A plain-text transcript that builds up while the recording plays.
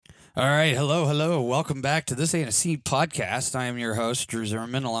All right, hello. Welcome back to This Ain't a Scene podcast. I am your host, Drew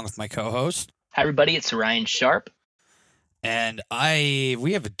Zimmerman, along with my co-host. Hi, everybody. It's Ryan Sharp. And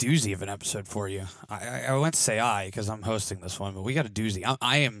we have a doozy of an episode for you. I went to say because I'm hosting this one, but we got a doozy.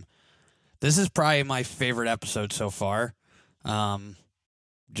 This is probably my favorite episode so far,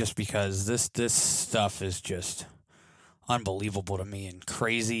 just because this stuff is just unbelievable to me and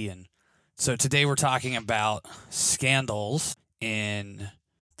crazy. And so today we're talking about scandals in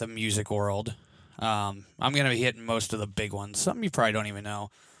the music world. I'm going to be hitting most of the big ones. Some you probably don't even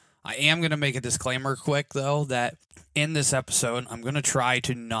know. I am going to make a disclaimer quick, though, that in this episode, I'm going to try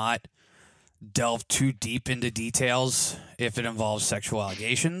to not delve too deep into details if it involves sexual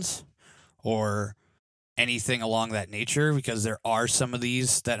allegations or anything along that nature, because there are some of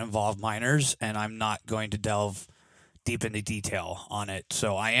these that involve minors, and I'm not going to delve deep into detail on it.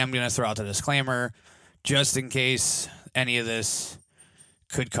 So I am going to throw out the disclaimer just in case any of this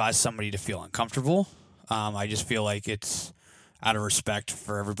could cause somebody to feel uncomfortable. I just feel like it's out of respect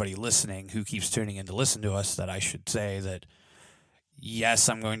for everybody listening who keeps tuning in to listen to us that I should say that, yes,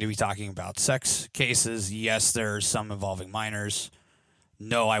 I'm going to be talking about sex cases. Yes, there's some involving minors.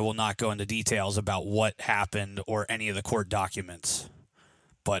 No, I will not go into details about what happened or any of the court documents,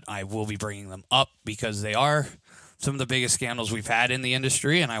 but I will be bringing them up because they are some of the biggest scandals we've had in the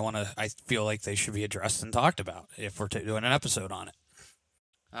industry, and I feel like they should be addressed and talked about if we're doing an episode on it.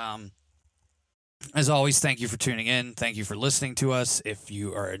 As always, thank you for tuning in. Thank you for listening to us. If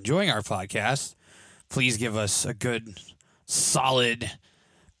you are enjoying our podcast, please give us a good, solid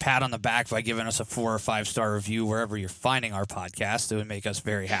pat on the back by giving us a 4 or 5 star review wherever you're finding our podcast. It would make us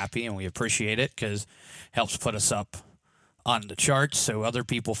very happy, and we appreciate it because it helps put us up on the charts so other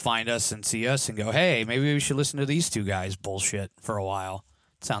people find us and see us and go, hey, maybe we should listen to these two guys bullshit for a while.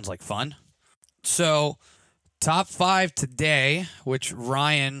 It sounds like fun. So top 5 today, which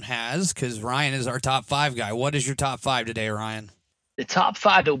Ryan has, because Ryan is our top 5 guy. What is your top 5 today, Ryan? The top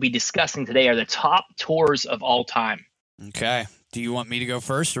 5 that we'll be discussing today are the top tours of all time. Okay. Do you want me to go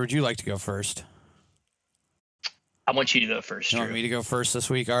first, or would you like to go first? I want you to go first, You Drew. want me to go first this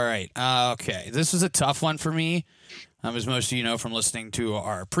week? All right. Okay. This is a tough one for me. As most of you know from listening to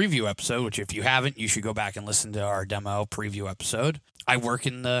our preview episode, which if you haven't, you should go back and listen to our demo preview episode. I work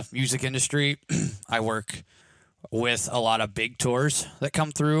in the music industry. I work with a lot of big tours that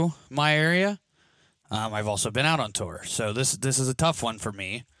come through my area. I've also been out on tour. So this is a tough one for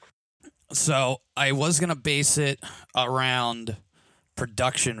me. So I was going to base it around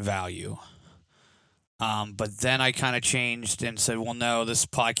production value. But then I kind of changed and said, well, no, this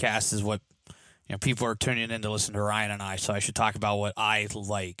podcast is what people are tuning in to listen to Ryan and I, so I should talk about what I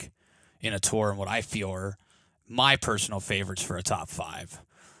like in a tour and what I feel are my personal favorites for a top 5.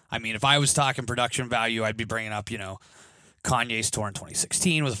 I mean, if I was talking production value, I'd be bringing up, Kanye's tour in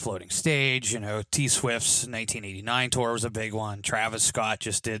 2016 with a floating stage. T Swift's 1989 tour was a big one. Travis Scott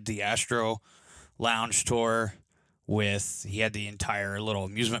just did the Astro Lounge tour he had the entire little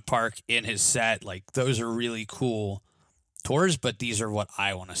amusement park in his set. Like, those are really cool tours, but these are what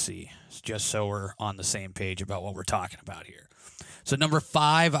I want to see, just so we're on the same page about what we're talking about here. So number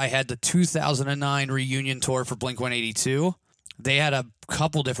 5, I had the 2009 reunion tour for Blink-182. They had a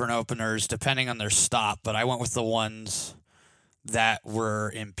couple different openers depending on their stop, but I went with the ones that were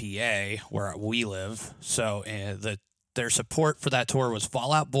in PA where we live. So their support for that tour was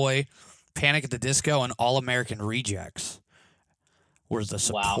Fall Out Boy, Panic at the Disco, and All American Rejects was the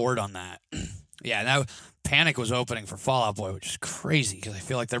support on that. Yeah, now Panic was opening for Fall Out Boy, which is crazy because I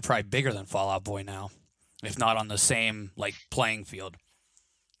feel like they're probably bigger than Fall Out Boy now, if not on the same playing field.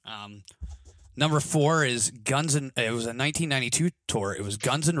 Number 4 is it was a 1992 tour. It was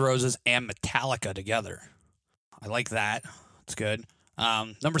Guns N' Roses and Metallica together. I like that. It's good.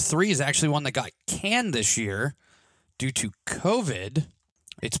 Number 3 is actually one that got canned this year due to COVID.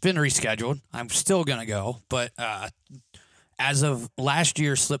 It's been rescheduled. I'm still going to go, but as of last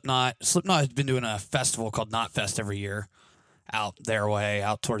year, Slipknot has been doing a festival called Knotfest every year out their way,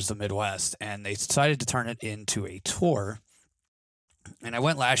 out towards the Midwest, and they decided to turn it into a tour. And I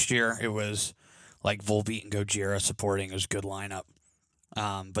went last year. It was like Volbeat and Gojira supporting. It was a good lineup.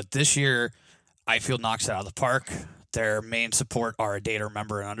 But this year, I feel knocks it out of the park. Their main support are A Day to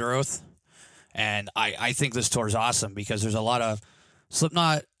Remember and Under Oath. And I think this tour is awesome because there's a lot of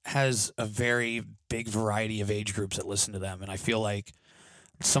Slipknot has a very big variety of age groups that listen to them, and I feel like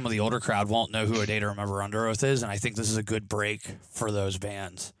some of the older crowd won't know who A Day to Remember Under Oath is, and I think this is a good break for those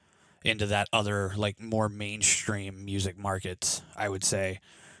bands into that other more mainstream music markets, I would say.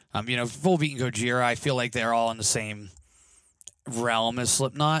 Volbeat and Gojira, I feel like they're all in the same realm as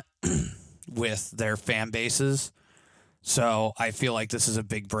Slipknot with their fan bases. So I feel like this is a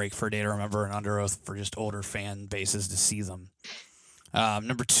big break for Day to Remember and Under Oath for just older fan bases to see them.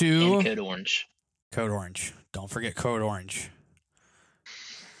 Number 2. And Code Orange. Code Orange. Don't forget Code Orange.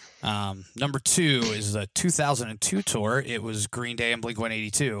 Number 2 is the 2002 tour. It was Green Day and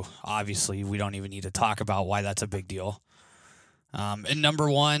Blink-182. Obviously, we don't even need to talk about why that's a big deal. And number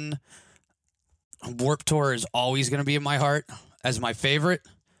 1, Warped Tour is always going to be in my heart as my favorite.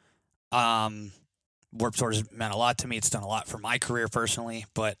 Warped Tour has meant a lot to me. It's done a lot for my career personally,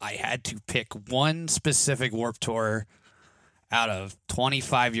 but I had to pick one specific Warped Tour out of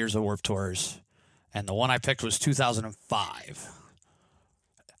 25 years of Warped Tours, and the one I picked was 2005.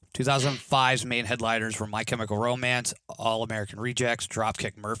 2005's main headliners were My Chemical Romance, All American Rejects,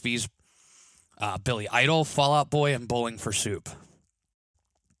 Dropkick Murphys, Billy Idol, Fall Out Boy, and Bowling for Soup.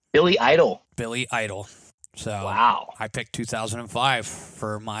 Billy Idol. Billy Idol. So wow. I picked 2005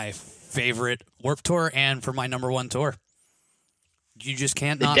 for my favorite Warped Tour and for my number 1 tour. You just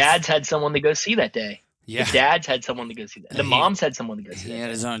can't. The dads had someone to go see that day. Yeah. The dads had someone to go see that. The moms had someone to go see that. He had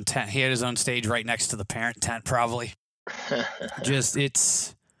his own tent. He had his own stage right next to the parent tent, probably.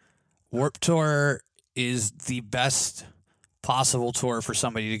 Warped Tour is the best possible tour for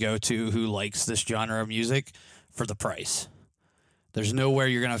somebody to go to who likes this genre of music for the price. There's nowhere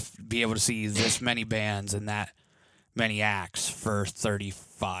you're going to be able to see this many bands and that many acts for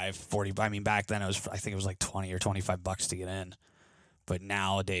 35, 40. I mean, back then I think it was like 20 or $25 to get in. But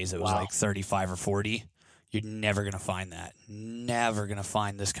nowadays it was like 35 or 40. You're never going to find that. Never going to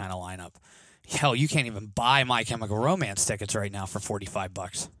find this kind of lineup. Hell, you can't even buy My Chemical Romance tickets right now for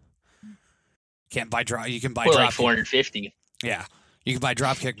 $45. You can buy like 450. Yeah. You can buy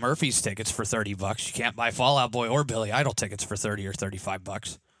Dropkick Murphys tickets for $30. You can't buy Fall Out Boy or Billy Idol tickets for $30 or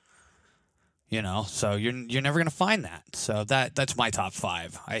 $35. You know, so you're never going to find that. So that's my top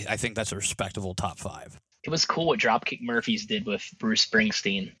 5. I think that's a respectable top 5. It was cool what Dropkick Murphys did with Bruce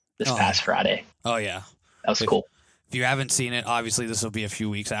Springsteen this past Friday. Oh, yeah. That was cool. If you haven't seen it, obviously this will be a few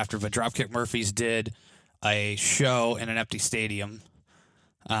weeks after, but Dropkick Murphys did a show in an empty stadium.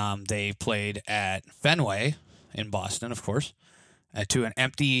 They played at Fenway in Boston, of course, to an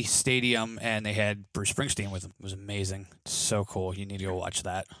empty stadium, and they had Bruce Springsteen with them. It was amazing. It's so cool. You need to go watch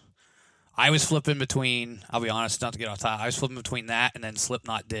that. I was flipping between, I'll be honest, not to get off top, I was flipping between that and then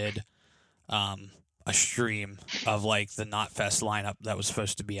Slipknot did a stream of like the Knotfest lineup that was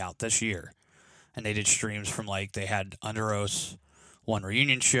supposed to be out this year. And they did streams from like, they had Under Oath's one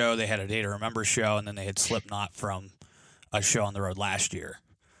reunion show, they had a Day to Remember show, and then they had Slipknot from a show on the road last year.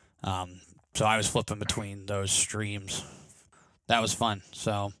 So I was flipping between those streams. That was fun.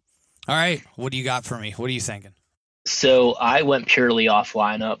 So, all right, what do you got for me? What are you thinking? So I went purely off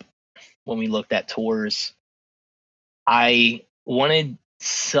lineup when we looked at tours. I wanted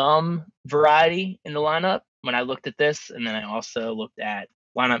some variety in the lineup when I looked at this, and then I also looked at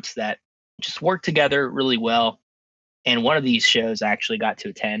lineups that just work together really well. And one of these shows I actually got to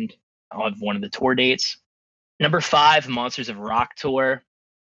attend on one of the tour dates. Number 5, Monsters of Rock tour.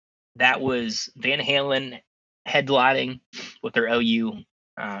 That was Van Halen headlining with their OU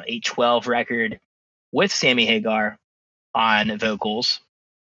 812 record with Sammy Hagar on vocals.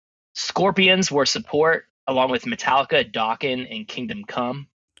 Scorpions were support along with Metallica, Dokken, and Kingdom Come.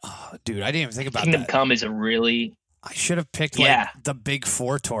 Oh, dude, I didn't even think about Kingdom that. Come is a really... I should have picked like the Big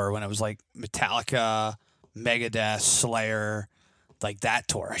Four tour when it was like Metallica, Megadeth, Slayer, like that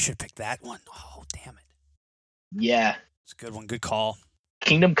tour. I should have picked that one. Oh, damn it. Yeah. It's a good one. Good call.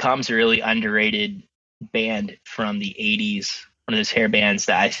 Kingdom Come's a really underrated band from the 80s. One of those hair bands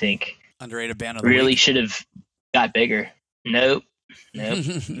that I think underrated band of the really week. should have got bigger. Nope.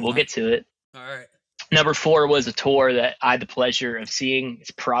 We'll get to it. All right. Number 4 was a tour that I had the pleasure of seeing.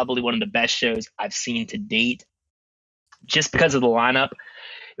 It's probably one of the best shows I've seen to date just because of the lineup.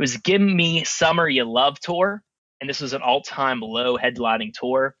 It was Give Me Summer You Love tour, and this was an all-time low headlining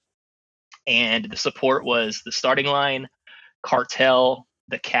tour. And the support was The Starting Line, Cartel,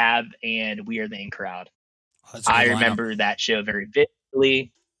 The Cab, and We Are the In Crowd. I remember that show very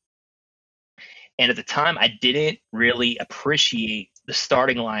vividly. And at the time, I didn't really appreciate The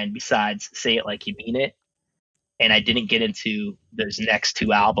Starting Line besides Say It Like You Mean It. And I didn't get into those next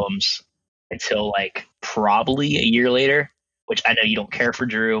 2 albums until like probably a year later, which I know you don't care for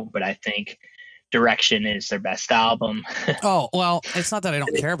Drew, but I think Direction is their best album. Oh, well, it's not that I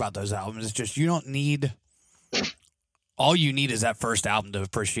don't care about those albums. It's just you don't need... All you need is that first album to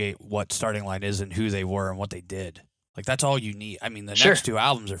appreciate what Starting Line is and who they were and what they did. Like, that's all you need. I mean, the next 2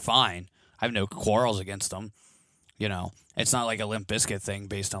 albums are fine. I have no quarrels against them. You know, it's not like a Limp Bizkit thing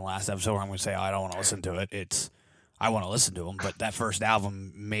based on last episode where I'm going to say, oh, I don't want to listen to it. It's, I want to listen to them, but that first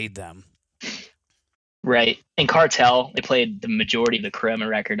album made them. Right. And Cartel, they played the majority of the Chroma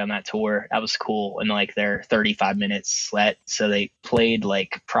record on that tour. That was cool. And like their 35 minutes set. So they played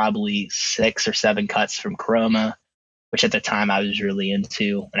like probably 6 or 7 cuts from Chroma, which at the time I was really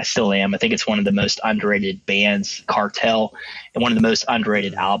into, and I still am. I think it's one of the most underrated bands, Cartel, and one of the most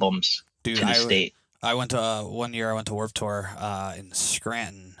underrated albums Dude, to this date. I went to one year. I went to Warped Tour in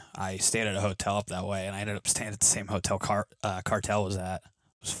Scranton. I stayed at a hotel up that way, and I ended up staying at the same hotel Cartel was at.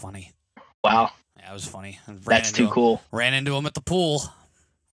 It was funny. Wow. Yeah, it was funny. That's too cool. Ran into him at the pool.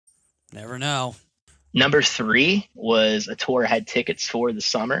 Never know. Number 3 was a tour I had tickets for this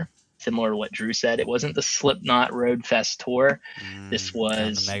summer. Similar to what Drew said, it wasn't the Slipknot Road Fest tour. This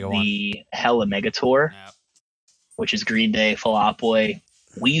was the Hella Mega Tour, which is Green Day, Fall Out Boy,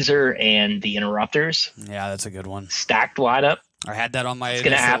 Weezer, and the Interrupters. Yeah, that's a good one. Stacked lineup. I had that on my It's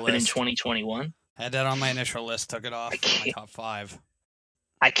going to happen in 2021. Had that on my initial list. Took it off my top 5.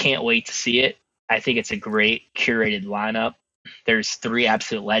 I can't wait to see it. I think it's a great curated lineup. There's 3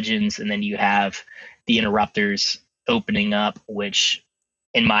 absolute legends, and then you have the Interrupters opening up, which,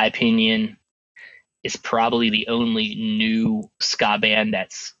 in my opinion, is probably the only new ska band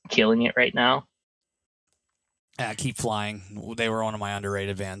that's killing it right now. Yeah, Keep Flying. They were one of my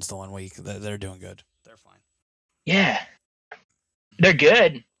underrated bands the one week. They're doing good. They're fine. Yeah. They're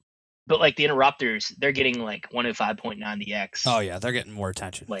good. But like the Interrupters, they're getting like 105.9 the X. Oh yeah, they're getting more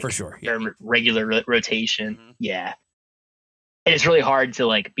attention like, for sure. Yeah. Their regular rotation. Mm-hmm. Yeah. And it's really hard to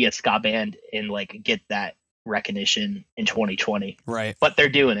like be a ska band and like get that recognition in 2020. Right. But they're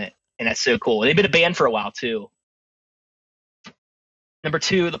doing it, and that's so cool. They've been a band for a while too. Number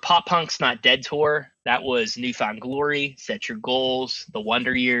 2, the Pop Punk's Not Dead tour. That was New Found Glory, Set Your Goals, The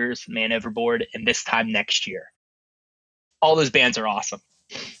Wonder Years, Man Overboard, and This Time Next Year. All those bands are awesome.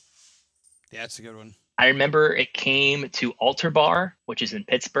 Yeah, that's a good one. I remember it came to Altar Bar, which is in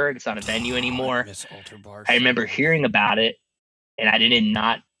Pittsburgh. It's not a venue anymore. I miss Altar Bar. I remember hearing about it, and I did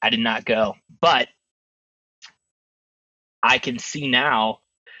not go. But I can see now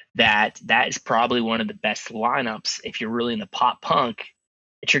that is probably one of the best lineups if you're really into pop punk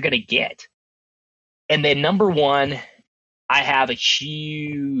that you're going to get. And then number 1, I have a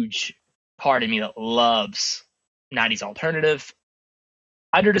huge part of me that loves 90s alternative.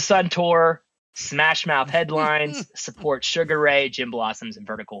 Under the Sun tour, Smash Mouth headlines, support Sugar Ray, Jim Blossoms, and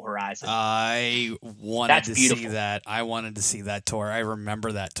Vertical Horizon. I wanted to see that. I wanted to see that tour. I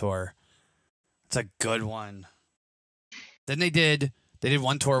remember that tour. It's a good one. Then they did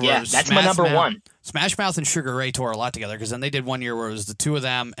one tour where it was that's my number 1. Smash Mouth and Sugar Ray tour a lot together, because then they did one year where it was the 2 of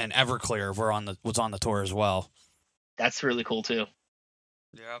them and Everclear was on the tour as well. That's really cool too.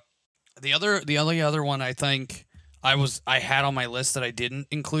 Yep. The only other one I think I had on my list that I didn't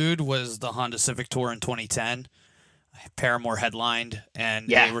include was the Honda Civic Tour in 2010. Paramore headlined, and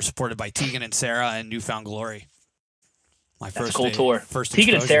they were supported by Tegan and Sarah and New Found Glory. That's a cool tour. First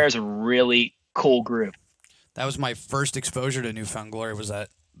Tegan exposure. and Sarah is a really cool group. That was my first exposure to New Found Glory, was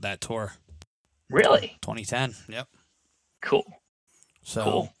that tour. Really? 2010. Yep. Cool. So,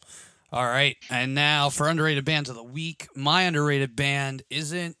 cool. All right. And now for underrated bands of the week, my underrated band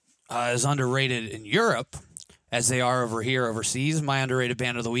isn't as underrated in Europe as they are over here overseas. My underrated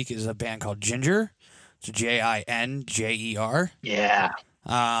band of the week is a band called Ginger. It's Jinjer. Yeah.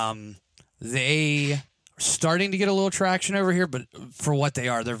 They are starting to get a little traction over here, but for what they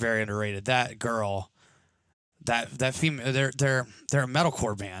are, they're very underrated. That girl, that female, they're a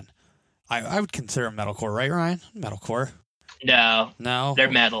metalcore band. I would consider them metalcore, right, Ryan? Metalcore. No.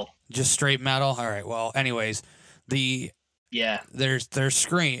 They're metal. Just straight metal. All right. Well, anyways, they're their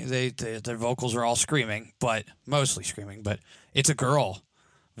vocals are all screaming, but mostly screaming. But it's a girl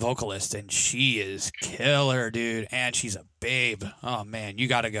vocalist, and she is killer, dude. And she's a babe. Oh man, you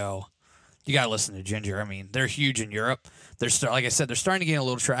gotta go. You gotta listen to Ginger. I mean, they're huge in Europe. Like I said, they're starting to gain a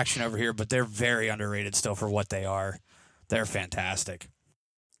little traction over here, but they're very underrated still for what they are. They're fantastic.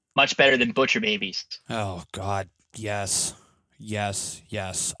 Much better than Butcher Babies. Oh God, yes.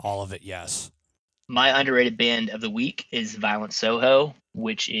 All of it, yes. My underrated band of the week is Violent Soho,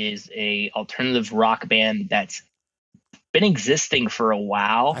 which is a alternative rock band that's been existing for a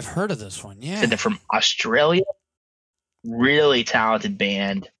while. I've heard of this one, yeah. So they're from Australia. Really talented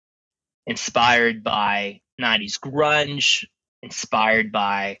band, inspired by 90s grunge, inspired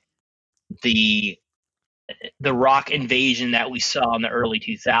by the rock invasion that we saw in the early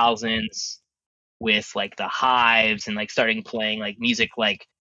 2000s with like the Hives and like starting playing like music like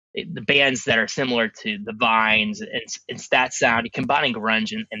the bands that are similar to the Vines, and it's that sound, combining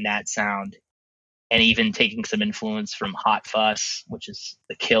grunge and that sound, and even taking some influence from Hot Fuss, which is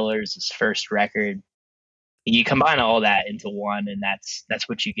the Killers' first record. You combine all that into one, and that's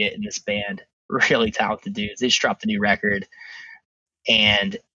what you get in this band. really talented dudes. They just dropped a new record,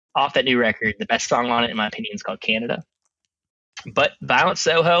 and off that new record, the best song on it, in my opinion, is called Canada. But Violent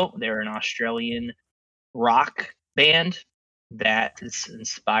Soho, they're an Australian rock band that is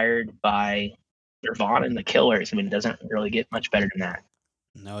inspired by Nirvana and the Killers. I mean, it doesn't really get much better than that.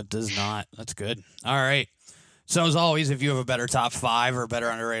 No, it does not. That's good. All right. So as always, if you have a better top 5 or a better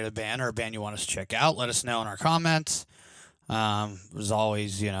underrated band or a band you want us to check out, let us know in our comments. As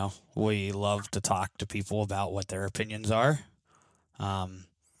always, we love to talk to people about what their opinions are.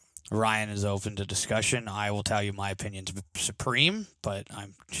 Ryan is open to discussion. I will tell you my opinion's supreme, but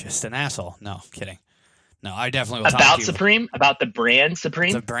I'm just an asshole. No, kidding. No, I definitely will talk to you. About Supreme? About the brand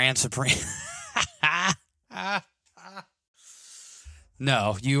Supreme? The brand Supreme.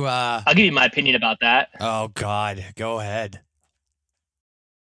 No, you... I'll give you my opinion about that. Oh, God. Go ahead.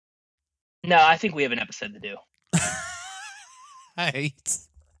 No, I think we have an episode to do. Right.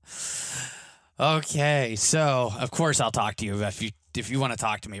 Okay, so, of course, I'll talk to you. If you want to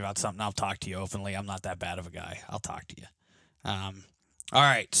talk to me about something, I'll talk to you openly. I'm not that bad of a guy. I'll talk to you. All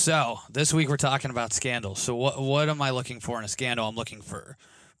right, so this week we're talking about scandals. So what am I looking for in a scandal? I'm looking for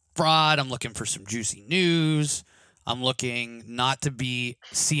fraud. I'm looking for some juicy news. I'm looking not to be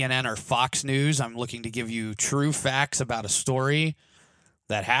CNN or Fox News. I'm looking to give you true facts about a story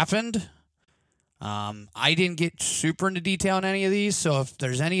that happened. I didn't get super into detail on any of these, so if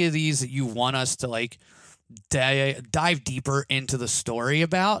there's any of these that you want us to dive deeper into the story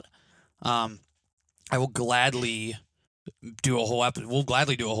about, I will gladly do a whole episode. We'll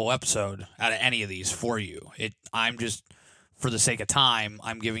gladly do a whole episode out of any of these for you. I'm just, for the sake of time,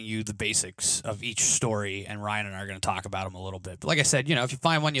 I'm giving you the basics of each story, and Ryan and I are going to talk about them a little bit. But like I said, if you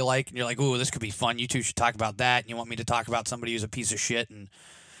find one you like and you're like, ooh, this could be fun, you two should talk about that, and you want me to talk about somebody who's a piece of shit, and,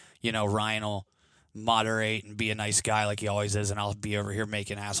 Ryan will moderate and be a nice guy like he always is, and I'll be over here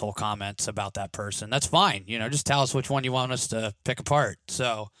making asshole comments about that person. That's fine. Just tell us which one you want us to pick apart.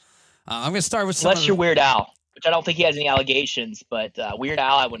 So I'm going to start with some. Unless you're Weird Al, which I don't think he has any allegations, but Weird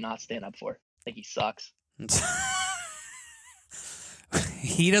Al I would not stand up for. I think he sucks.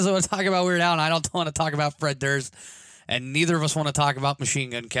 He doesn't want to talk about Weird Al, and I don't want to talk about Fred Durst, and neither of us want to talk about Machine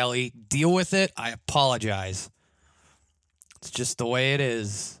Gun Kelly. Deal with it. I apologize. It's just the way it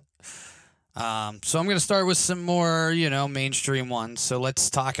is. So I'm going to start with some more, mainstream ones. So let's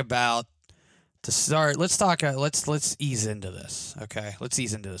talk about, to start, let's ease into this. Okay. Let's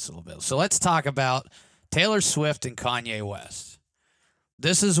ease into this a little bit. So let's talk about Taylor Swift and Kanye West.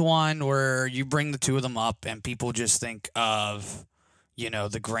 This is one where you bring the two of them up and people just think of,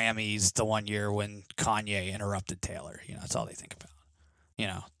 the Grammys the one year when Kanye interrupted Taylor. That's all they think about.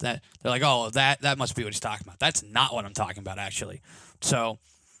 That they're like, oh, that must be what he's talking about. That's not what I'm talking about, actually. So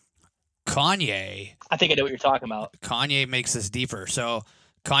Kanye, I think I know what you're talking about. Kanye makes this deeper. So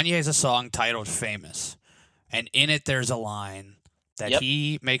Kanye has a song titled Famous, and in it there's a line that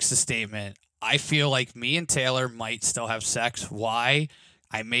he makes the statement, I feel like me and Taylor might still have sex. Why?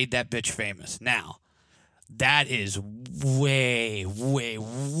 I made that bitch famous. Now, that is way, way,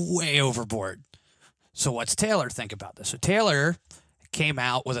 way overboard. So what's Taylor think about this? So Taylor came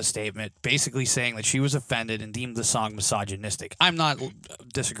out with a statement basically saying that she was offended and deemed the song misogynistic. I'm not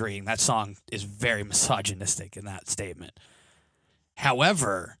disagreeing. That song is very misogynistic in that statement.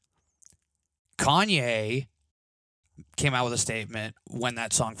 However, Kanye came out with a statement when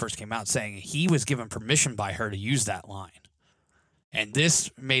that song first came out saying he was given permission by her to use that line. And this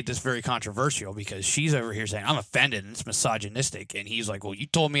made this very controversial because she's over here saying, I'm offended and it's misogynistic. And he's like, well, you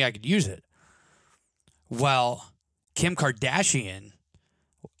told me I could use it. Well, Kim Kardashian,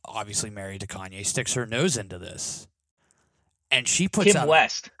 obviously married to Kanye, sticks her nose into this. And she puts Kim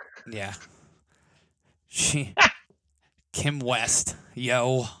West. Yeah. Kim West.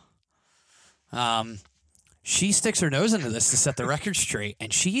 Yo. She sticks her nose into this to set the record straight.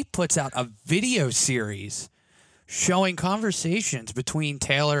 And she puts out a video series showing conversations between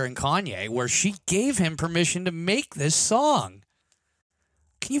Taylor and Kanye where she gave him permission to make this song.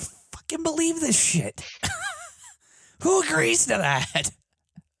 Can you fucking believe this shit? Who agrees to that?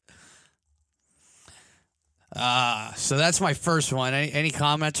 So that's my first one. Any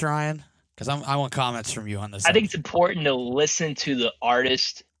comments, Ryan? Because I want comments from you on this. I think it's important to listen to the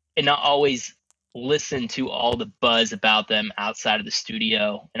artist and not always listen to all the buzz about them outside of the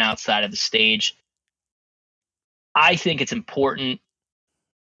studio and outside of the stage. I think it's important,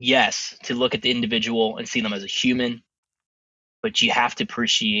 yes, to look at the individual and see them as a human, but you have to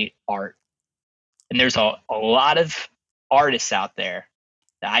appreciate art. And there's a lot of artists out there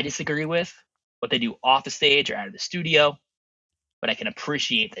that I disagree with, what they do off the stage or out of the studio, but I can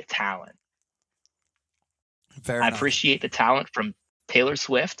appreciate the talent. Fair enough. I appreciate the talent from Taylor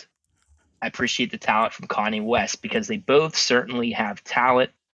Swift. I appreciate the talent from Kanye West because they both certainly have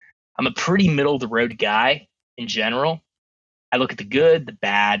talent. I'm a pretty middle of the road guy in general. I look at the good, the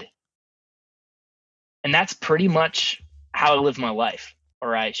bad, and that's pretty much how I live my life,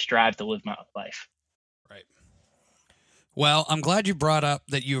 or I strive to live my life. Right. Well, I'm glad you brought up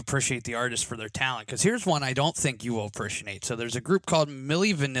that you appreciate the artists for their talent, because here's one I don't think you will appreciate. So there's a group called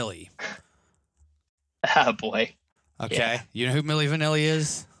Milli Vanilli. Oh, boy. Okay. Yeah. You know who Milli Vanilli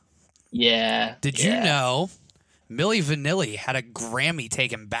is? Yeah. Did you know Milli Vanilli had a Grammy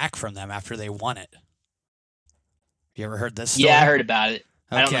taken back from them after they won it? You ever heard this story? Yeah, I heard about it.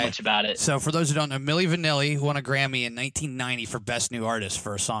 Okay. I don't know much about it. So for those who don't know, Milli Vanilli won a Grammy in 1990 for Best New Artist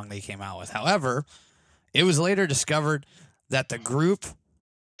for a song they came out with. However, it was later discovered that the group,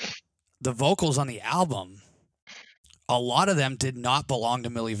 the vocals on the album, a lot of them did not belong to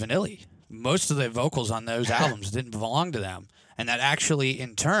Milli Vanilli. Most of the vocals on those albums didn't belong to them. And that actually,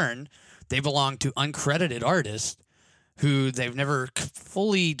 in turn, they belong to uncredited artists who they've never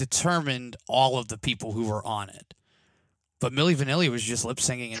fully determined all of the people who were on it. But Milli Vanilli was just lip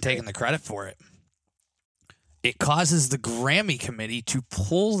syncing and taking the credit for it. It causes the Grammy committee to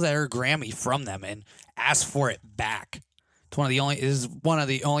pull their Grammy from them and ask for it back. It is one of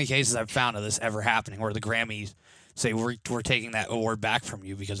the only cases I've found of this ever happening, where the Grammys say we're taking that award back from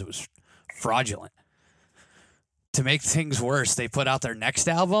you because it was fraudulent. To make things worse, they put out their next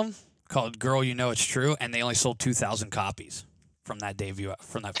album called "Girl, You Know It's True," and they only sold 2,000 copies from that debut.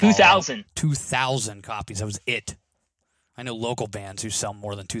 From that 2,000. 2,000 copies. That was it. I know local bands who sell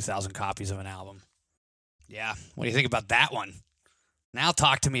more than 2,000 copies of an album. Yeah. What do you think about that one? Now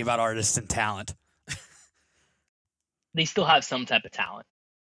talk to me about artists and talent. They still have some type of talent.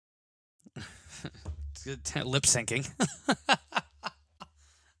 It's good lip syncing.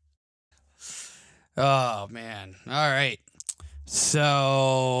 Oh, man. All right.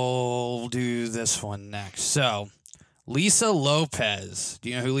 So we'll do this one next. So Lisa Lopez. Do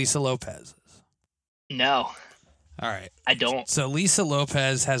you know who Lisa Lopez is? No. All right. I don't. So Lisa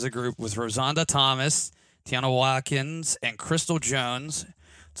Lopez has a group with Rosanda Thomas, Tiana Watkins, and Crystal Jones.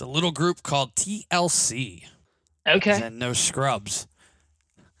 It's a little group called TLC. Okay. And no scrubs.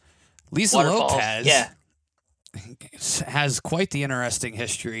 Lisa Waterfalls. Lopez has quite the interesting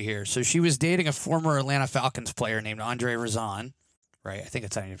history here. So she was dating a former Atlanta Falcons player named Andre Rison. Right? I think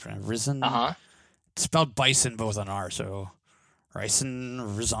it's how you pronounce it. Rison? Uh-huh. It's spelled bison, but with an R, so...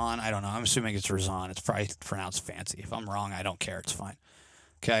 Rison, I don't know. I'm assuming it's Rison. It's probably pronounced fancy. If I'm wrong, I don't care. It's fine.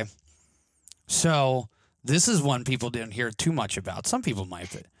 Okay. So this is one people didn't hear too much about. Some people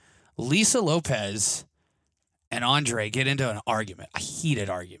might, but Lisa Lopez and Andre get into an argument, a heated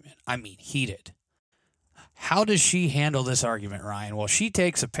argument. I mean, heated. How does she handle this argument, Ryan? Well, she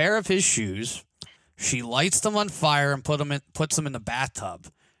takes a pair of his shoes, she lights them on fire and puts them in the bathtub,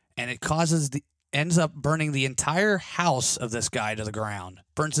 and it ends up burning the entire house of this guy to the ground.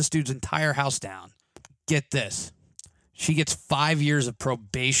 Burns this dude's entire house down. Get this. She gets 5 years of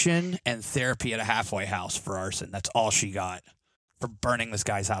probation and therapy at a halfway house for arson. That's all she got for burning this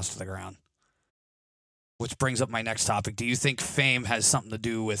guy's house to the ground. Which brings up my next topic. Do you think fame has something to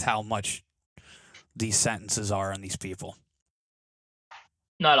do with how much these sentences are on these people?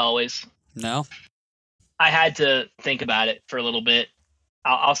 Not always. No? I had to think about it for a little bit.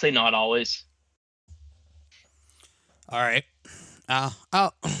 I'll say not always. All right.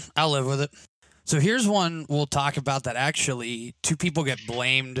 I'll live with it. So here's one we'll talk about that actually two people got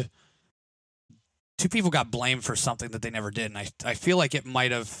blamed for something that they never did, and I feel like it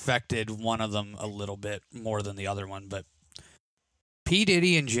might have affected one of them a little bit more than the other one, but P.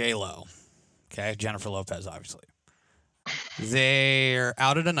 Diddy and J-Lo, okay, Jennifer Lopez, obviously. They're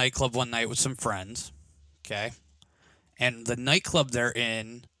out at a nightclub one night with some friends, okay, and the nightclub they're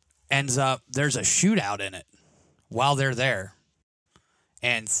in there's a shootout in it while they're there,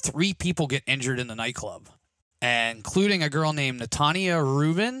 and 3 people get injured in the nightclub, including a girl named Natania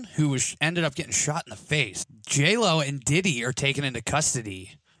Rubin, who ended up getting shot in the face. J-Lo and Diddy are taken into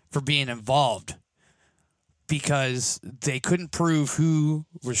custody for being involved because they couldn't prove who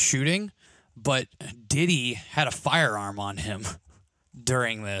was shooting, but Diddy had a firearm on him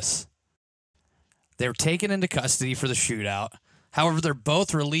during this. They were taken into custody for the shootout. However, they're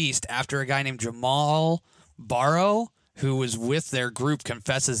both released after a guy named Jamal Barrow, who was with their group,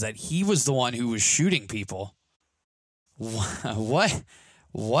 confesses that he was the one who was shooting people. What?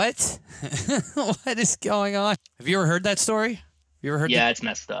 What? What is going on? Have you ever heard that story? You ever heard? Yeah, it's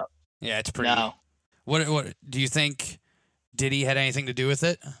messed up. Yeah, it's pretty. No. What do you think? Diddy had anything to do with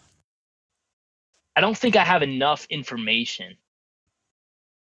it? I don't think I have enough information.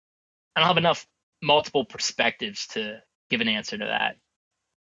 I don't have enough multiple perspectives to give an answer to that.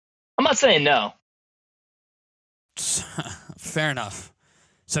 I'm not saying no. Fair enough.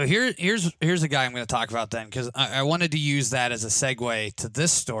 So here's a guy I'm going to talk about then, because I wanted to use that as a segue to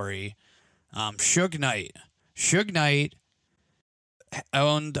this story. Suge Knight. Suge Knight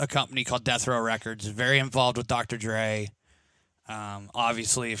owned a company called Death Row Records, very involved with Dr. Dre.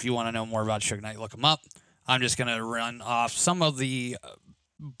 Obviously, if you want to know more about Suge Knight, look him up. I'm just going to run off some of the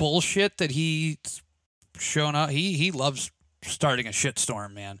bullshit that he's shown up. He loves starting a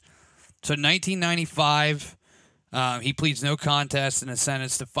shitstorm, man. So 1995... he pleads no contest and is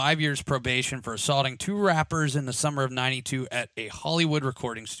sentenced to 5 years probation for assaulting 2 rappers in the summer of 92 at a Hollywood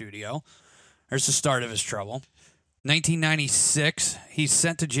recording studio. There's the start of his trouble. 1996, he's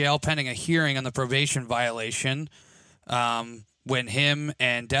sent to jail pending a hearing on the probation violation when him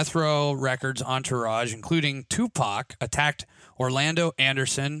and Death Row Records entourage, including Tupac, attacked Orlando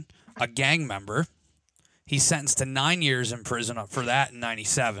Anderson, a gang member. He's sentenced to 9 years in prison for that in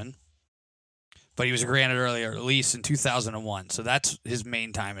 97. But he was granted early release in 2001. So that's his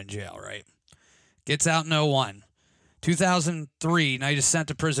main time in jail, right? Gets out in 01. 2003, Knight is sent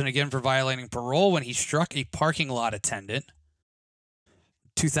to prison again for violating parole when he struck a parking lot attendant.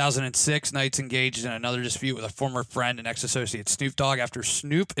 2006, Knight's engaged in another dispute with a former friend and ex-associate Snoop Dogg after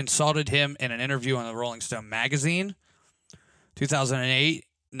Snoop insulted him in an interview on the Rolling Stone magazine. 2008,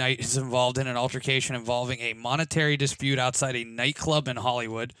 Knight is involved in an altercation involving a monetary dispute outside a nightclub in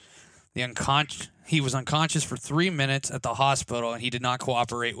Hollywood. He was unconscious for 3 minutes at the hospital, and he did not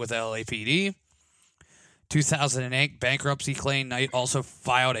cooperate with LAPD. 2008, bankruptcy claim. Knight also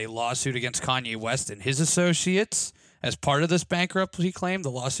filed a lawsuit against Kanye West and his associates. As part of this bankruptcy claim,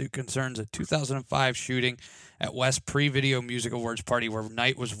 the lawsuit concerns a 2005 shooting at West pre-Video Music Awards party where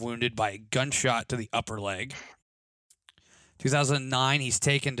Knight was wounded by a gunshot to the upper leg. 2009, he's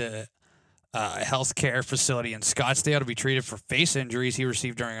taken to a healthcare facility in Scottsdale to be treated for face injuries he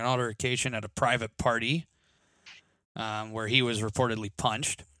received during an altercation at a private party where he was reportedly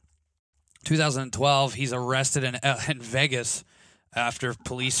punched. 2012, he's arrested in Vegas after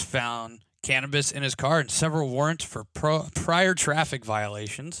police found cannabis in his car and several warrants for prior traffic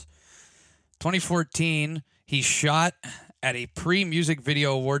violations. 2014, he shot at a pre-music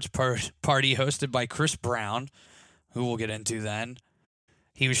video awards party hosted by Chris Brown, who we'll get into then.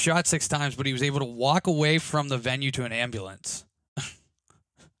 He was shot 6 times, but he was able to walk away from the venue to an ambulance.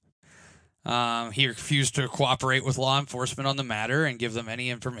 He refused to cooperate with law enforcement on the matter and give them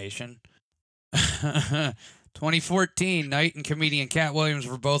any information. 2014, Knight and comedian Cat Williams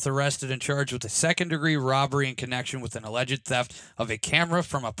were both arrested and charged with a second-degree robbery in connection with an alleged theft of a camera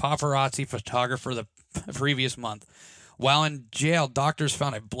from a paparazzi photographer the previous month. While in jail, doctors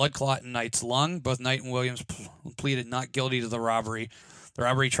found a blood clot in Knight's lung. Both Knight and Williams pleaded not guilty to the robbery. The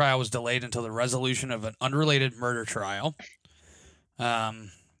robbery trial was delayed until the resolution of an unrelated murder trial.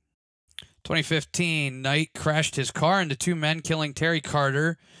 2015, Knight crashed his car into 2 men, killing Terry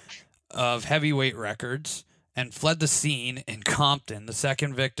Carter of Heavyweight Records, and fled the scene in Compton. The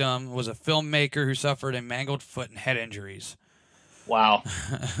second victim was a filmmaker who suffered a mangled foot and head injuries. Wow.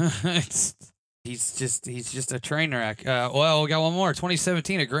 He's just a train wreck. Well, we got one more.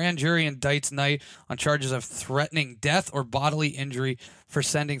 2017, a grand jury indicts Knight on charges of threatening death or bodily injury for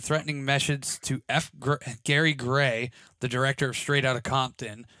sending threatening messages to Gary Gray, the director of Straight Outta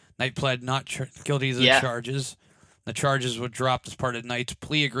Compton. Knight pled not guilty to the charges. The charges were dropped as part of Knight's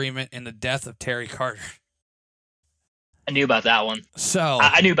plea agreement in the death of Terry Carter. I knew about that one. So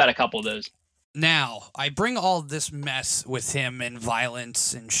I knew about a couple of those. Now, I bring all this mess with him and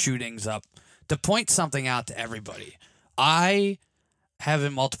violence and shootings up to point something out to everybody. I have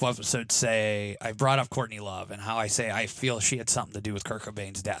in multiple episodes say, I brought up Courtney Love and how I say I feel she had something to do with Kurt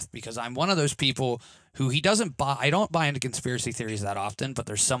Cobain's death, because I'm one of those people who I don't buy into conspiracy theories that often, but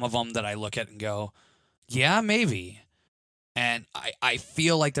there's some of them that I look at and go, yeah, maybe. And I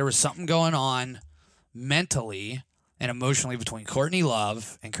feel like there was something going on mentally and emotionally between Courtney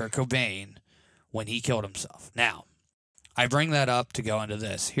Love and Kurt Cobain when he killed himself. Now, I bring that up to go into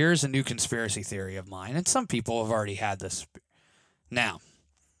this. Here's a new conspiracy theory of mine, and some people have already had this. Now,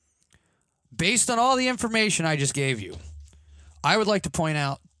 based on all the information I just gave you, I would like to point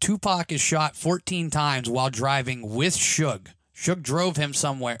out Tupac is shot 14 times while driving with Suge. Suge drove him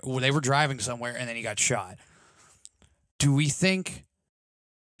somewhere. They were driving somewhere, and then he got shot. Do we think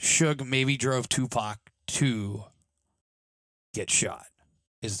Suge maybe drove Tupac to get shot?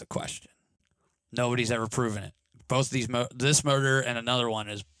 Is the question. Nobody's ever proven it. Both these, this murder and another one,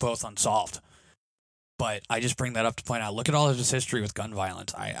 is both unsolved. But I just bring that up to point out, look at all of his history with gun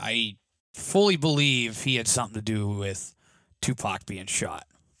violence. I fully believe he had something to do with Tupac being shot.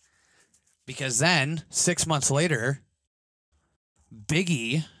 Because then, 6 months later,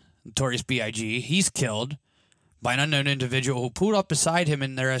 Biggie, Notorious B.I.G., he's killed by an unknown individual who pulled up beside him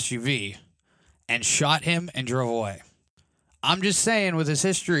in their SUV and shot him and drove away. I'm just saying, with his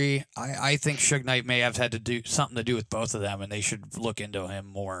history, I think Suge Knight may have had to do something to do with both of them, and they should look into him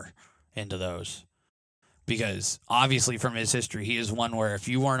more into those. Because obviously from his history, he is one where if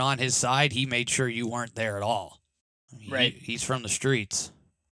you weren't on his side, he made sure you weren't there at all. Right. He's from the streets.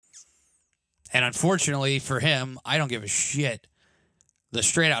 And unfortunately for him, I don't give a shit. The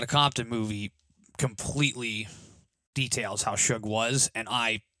Straight Outta Compton movie completely details how Suge was, and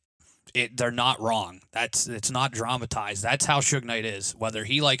they're not wrong. It's not dramatized. That's how Suge Knight is. Whether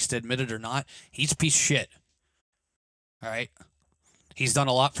he likes to admit it or not, he's a piece of shit. All right? He's done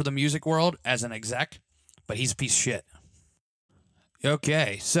a lot for the music world as an exec, but he's a piece of shit.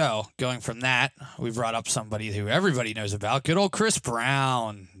 Okay, so going from that, we brought up somebody who everybody knows about. Good old Chris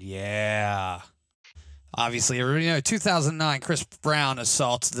Brown. Yeah. Obviously, everybody knows 2009, Chris Brown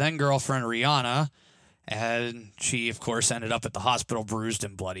assaults then-girlfriend Rihanna, and she, of course, ended up at the hospital bruised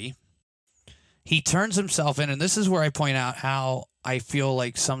and bloody. He turns himself in, and this is where I point out how I feel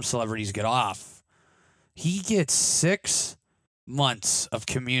like some celebrities get off. He gets 6 months of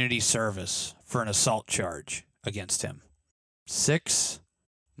community service for an assault charge against him. 6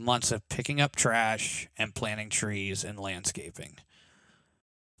 months of picking up trash and planting trees and landscaping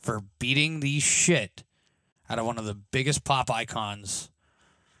for beating the shit out of one of the biggest pop icons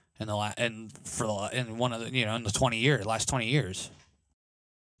in the last 20 years.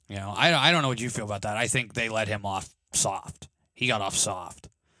 You know, I don't know what you feel about that. I think they let him off soft. He got off soft.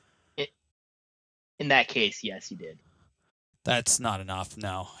 In that case, yes, he did. That's not enough.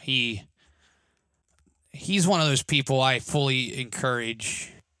 No, he's one of those people I fully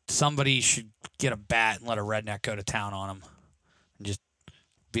encourage. Somebody should get a bat and let a redneck go to town on him, and just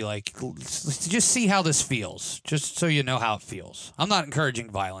be like, just see how this feels, just so you know how it feels. I'm not encouraging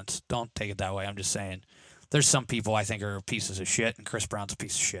violence. Don't take it that way. I'm just saying there's some people I think are pieces of shit, and Chris Brown's a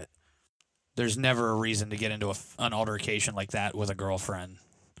piece of shit. There's never a reason to get into an altercation like that with a girlfriend.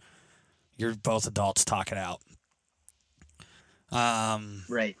 You're both adults. Talk it out.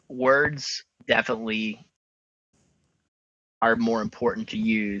 Right. Words definitely are more important to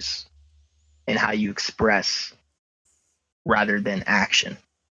use in how you express rather than action.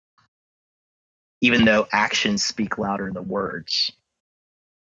 Even though actions speak louder than words.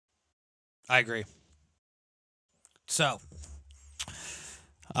 I agree. So,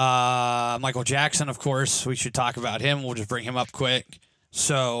 Michael Jackson, of course, we should talk about him. We'll just bring him up quick.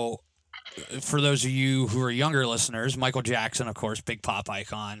 So, for those of you who are younger listeners, Michael Jackson, of course, big pop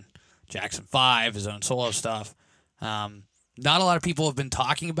icon. Jackson 5, his own solo stuff. Not a lot of people have been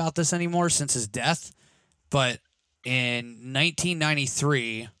talking about this anymore since his death, but in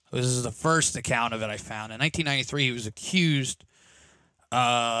 1993, this is the first account of it I found. In 1993, he was accused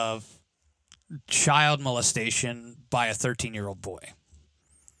of child molestation by a 13-year-old boy.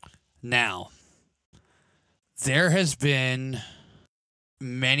 Now, there has been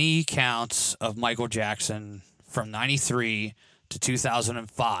many counts of Michael Jackson from 93 to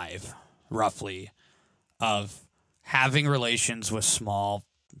 2005, roughly, of having relations with small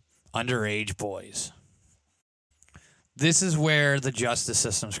underage boys. This is where the justice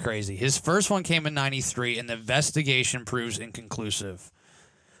system's crazy. His first one came in 93, and the investigation proves inconclusive.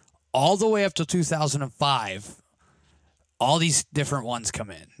 All the way up to 2005, all these different ones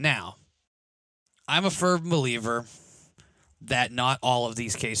come in. Now, I'm a firm believer that not all of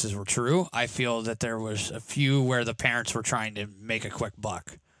these cases were true. I feel that there was a few where the parents were trying to make a quick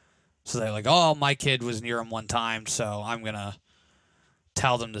buck. So they're like, oh, my kid was near him one time, so I'm going to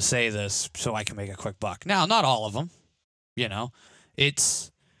tell them to say this so I can make a quick buck. Now, not all of them. You know,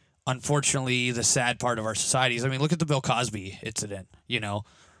 it's unfortunately the sad part of our societies. I mean, look at the Bill Cosby incident. You know,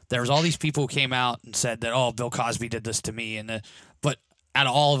 there was all these people who came out and said that, oh, Bill Cosby did this to me. But out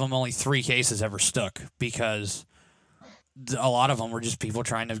of all of them, only 3 cases ever stuck because a lot of them were just people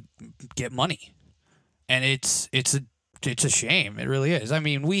trying to get money. And it's a shame. It really is. I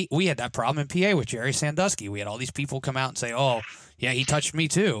mean, we had that problem in PA with Jerry Sandusky. We had all these people come out and say, oh, yeah, he touched me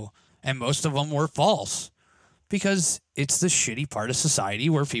too. And most of them were false. Because it's the shitty part of society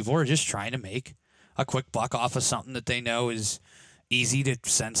where people are just trying to make a quick buck off of something that they know is easy to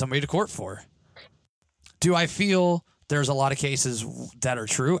send somebody to court for. Do I feel there's a lot of cases that are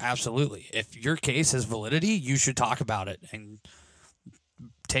true? Absolutely. If your case has validity, you should talk about it and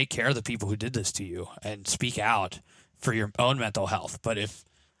take care of the people who did this to you and speak out for your own mental health. But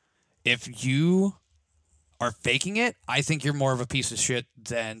if you are faking it, I think you're more of a piece of shit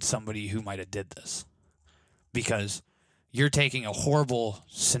than somebody who might have did this. Because you're taking a horrible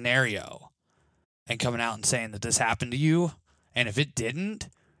scenario and coming out and saying that this happened to you, and if it didn't,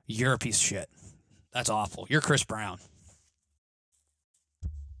 you're a piece of shit. That's awful. You're Chris Brown.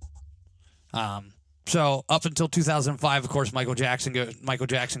 So up until 2005, of course, Michael Jackson goes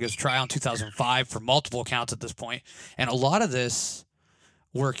to trial in 2005 for multiple counts at this point, and a lot of this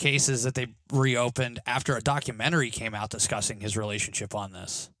were cases that they reopened after a documentary came out discussing his relationship on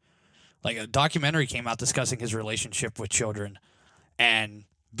this. Like, a documentary came out discussing his relationship with children, and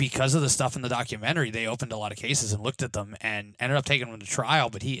because of the stuff in the documentary, they opened a lot of cases and looked at them and ended up taking him to trial,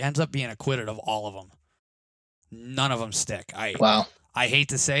 but he ends up being acquitted of all of them. None of them stick. Wow. I hate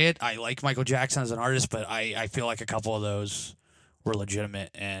to say it. I like Michael Jackson as an artist, but I feel like a couple of those were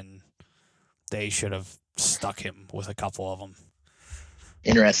legitimate, and they should have stuck him with a couple of them.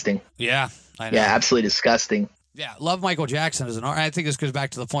 Interesting. Yeah, I know. Yeah, absolutely disgusting. Yeah, love Michael Jackson as an artist. I think this goes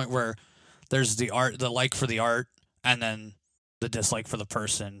back to the point where there's the art, the like for the art, and then the dislike for the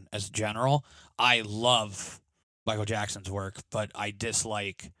person as general. I love Michael Jackson's work, but I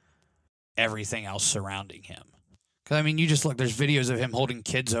dislike everything else surrounding him. Because, I mean, you just look, there's videos of him holding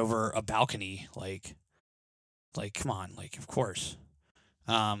kids over a balcony. Like, come on, like, of course.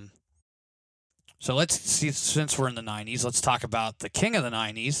 So let's see, since we're in the 90s, let's talk about the king of the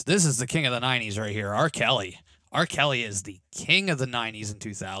 90s. This is the king of the 90s right here, R. Kelly. R. Kelly is the king of the 90s and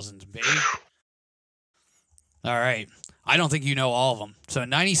 2000s, baby. All right. I don't think you know all of them. So in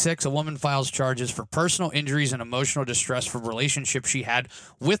 96, a woman files charges for personal injuries and emotional distress for relationships she had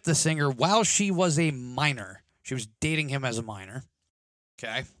with the singer while she was a minor. She was dating him as a minor.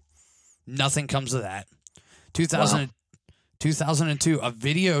 Okay. Nothing comes of that. 2002, a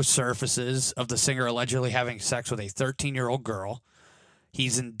video surfaces of the singer allegedly having sex with a 13-year-old girl.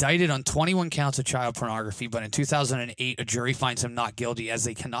 He's indicted on 21 counts of child pornography, but in 2008, a jury finds him not guilty as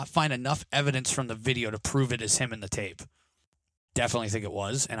they cannot find enough evidence from the video to prove it is him in the tape. Definitely think it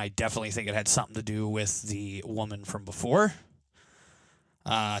was, and I definitely think it had something to do with the woman from before.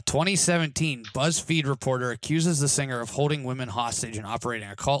 2017, BuzzFeed reporter accuses the singer of holding women hostage and operating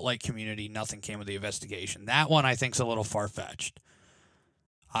a cult-like community. Nothing came of the investigation. That one I think is a little far-fetched.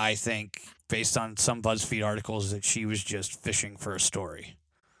 I think, based on some BuzzFeed articles, that she was just fishing for a story.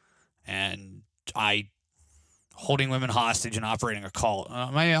 And holding women hostage and operating a cult.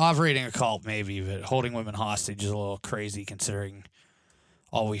 Operating a cult, maybe, but holding women hostage is a little crazy considering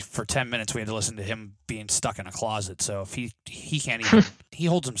for 10 minutes we had to listen to him being stuck in a closet. So if he can't even, he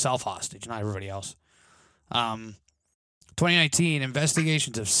holds himself hostage, not everybody else. 2019,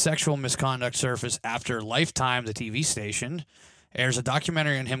 investigations of sexual misconduct surface after Lifetime, the TV station, airs a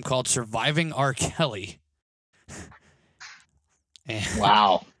documentary on him called Surviving R. Kelly.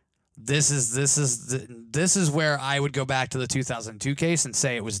 Wow. This is where I would go back to the 2002 case and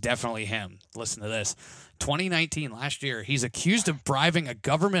say it was definitely him. Listen to this. 2019, last year, he's accused of bribing a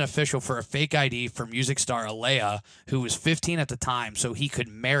government official for a fake ID for music star Alea, who was 15 at the time, so he could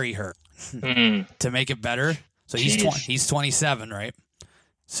marry her. To make it better, so he's 27, right?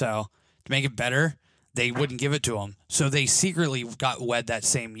 So to make it better, they wouldn't give it to him. So they secretly got wed that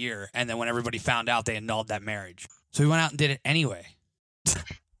same year, and then when everybody found out, they annulled that marriage. So he went out and did it anyway.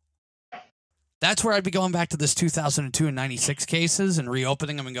 That's where I'd be going back to this 2002 and 96 cases and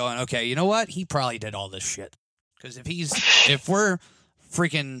reopening them and going, okay, you know what? He probably did all this shit. Because if we're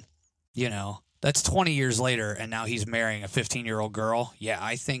freaking, that's 20 years later and now he's marrying a 15-year-old girl. Yeah,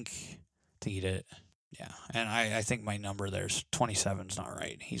 I think he did it. Yeah, and I think my number there's 27's not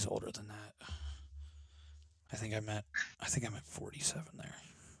right. He's older than that. I think I'm at 47 there.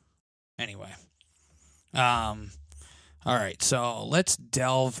 Anyway. All right, so let's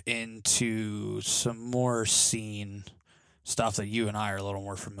delve into some more scene stuff that you and I are a little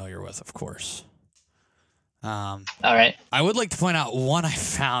more familiar with, of course. All right. I would like to point out one I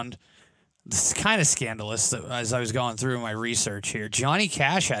found. This is kind of scandalous as I was going through my research here. Johnny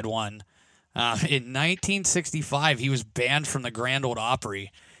Cash had one. In 1965, he was banned from the Grand Ole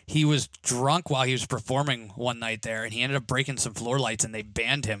Opry. He was drunk while he was performing one night there, and he ended up breaking some floor lights, and they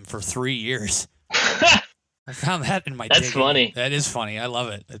banned him for 3 years. I found that in my digging. That's funny. That is funny. I love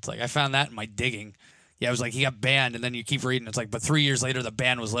it. It's like, I found that in my digging. Yeah, it was like he got banned, and then you keep reading. It's like, but 3 years later, the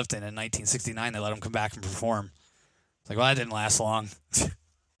ban was lifted. In 1969, they let him come back and perform. It's like, well, that didn't last long.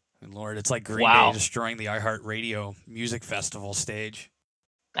 And Lord, it's like Green Day destroying the iHeartRadio Music Festival stage.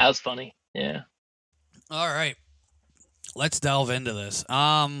 That was funny. Yeah. All right. Let's delve into this.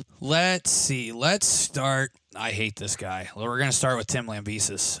 Let's see. Let's start. I hate this guy. We're going to start with Tim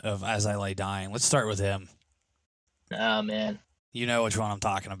Lambesis of As I Lay Dying. Let's start with him. Oh, man. You know which one I'm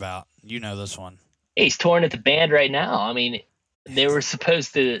talking about. You know this one. Hey, he's touring at the band right now. I mean, they were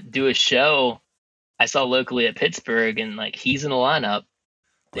supposed to do a show I saw locally at Pittsburgh, and, he's in the lineup.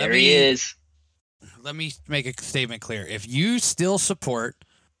 There he is. Let me make a statement clear. If you still support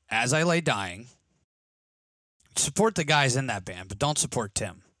As I Lay Dying. Support the guys in that band, but don't support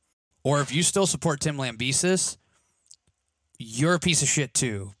Tim. Or if you still support Tim Lambesis, you're a piece of shit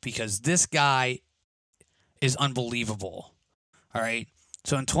too, because this guy is unbelievable. All right?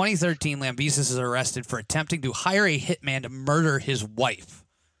 So in 2013, Lambesis is arrested for attempting to hire a hitman to murder his wife.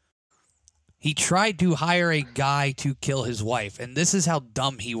 He tried to hire a guy to kill his wife, and this is how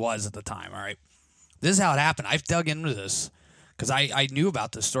dumb he was at the time, all right? This is how it happened. I've dug into this because I knew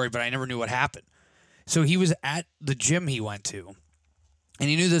about this story, but I never knew what happened. So he was at the gym he went to, and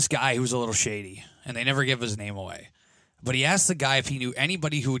he knew this guy who was a little shady, and they never give his name away. But he asked the guy if he knew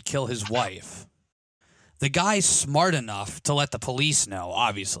anybody who would kill his wife. The guy's smart enough to let the police know,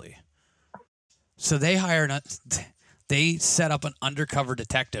 obviously. So they set up an undercover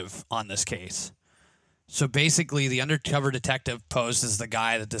detective on this case. So basically, the undercover detective posed as the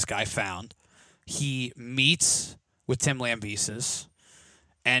guy that this guy found. He meets with Tim Lambesis,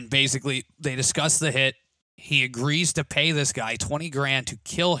 and basically they discuss the hit. He agrees to pay this guy $20,000 to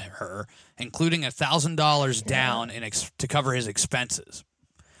kill her, including $1,000 down to cover his expenses.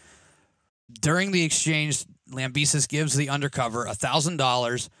 During the exchange, Lambesis gives the undercover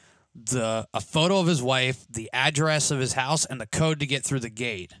 $1,000, a photo of his wife, the address of his house, and the code to get through the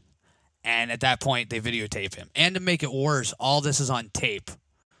gate. And at that point, they videotape him. And to make it worse, all this is on tape.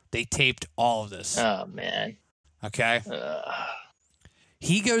 They taped all of this. Oh, man. Okay?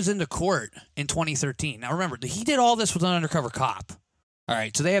 He goes into court in 2013. Now, remember, he did all this with an undercover cop. All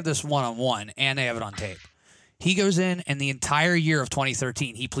right, so they have this one-on-one, and they have it on tape. He goes in, and the entire year of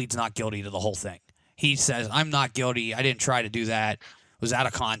 2013, he pleads not guilty to the whole thing. He says, I'm not guilty. I didn't try to do that. It was out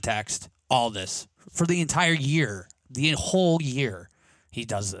of context. All this. For the entire year, the whole year, he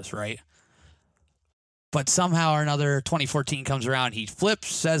does this, right? But somehow or another, 2014 comes around. He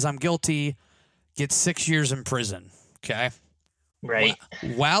flips, says, I'm guilty, gets 6 years in prison, okay? Right.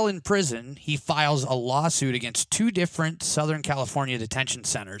 While in prison, he files a lawsuit against 2 different Southern California detention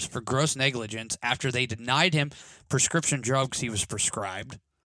centers for gross negligence after they denied him prescription drugs he was prescribed.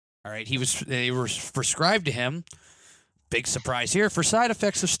 All right, they were prescribed to him, big surprise here, for side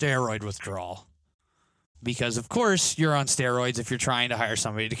effects of steroid withdrawal. Because, of course, you're on steroids if you're trying to hire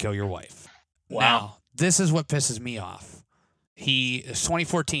somebody to kill your wife. Wow. Now, this is what pisses me off. It's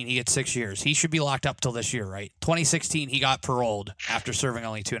 2014, he gets 6 years. He should be locked up till this year, right? 2016, he got paroled after serving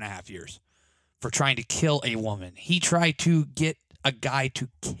only 2.5 years for trying to kill a woman. He tried to get a guy to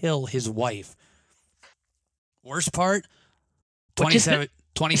kill his wife. Worst part, 27.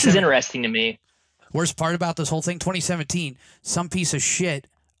 This is interesting to me. Worst part about this whole thing, 2017, some piece of shit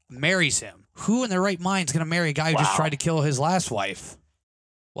marries him. Who in their right mind is going to marry a guy who just tried to kill his last wife?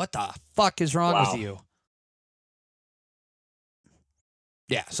 What the fuck is wrong with you?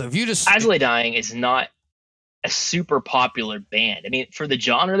 Yeah, so if you just... As I Lay Dying is not a super popular band. I mean, for the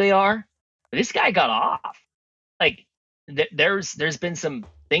genre they are, this guy got off. Like, there's been some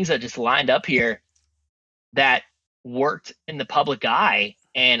things that just lined up here that worked in the public eye.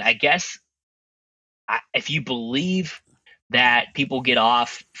 And I guess if you believe that people get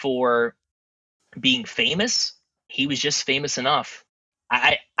off for being famous, he was just famous enough.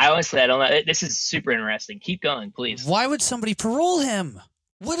 I honestly, I don't know. This is super interesting. Keep going, please. Why would somebody parole him?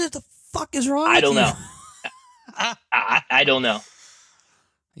 What the fuck is wrong with you? I don't know. I don't know.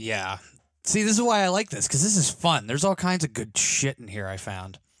 Yeah. See, this is why I like this, because this is fun. There's all kinds of good shit in here I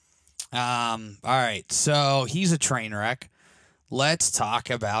found. All right, so he's a train wreck. Let's talk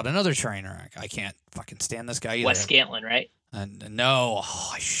about another train wreck. I can't fucking stand this guy either. Wes Scantlin, right? No.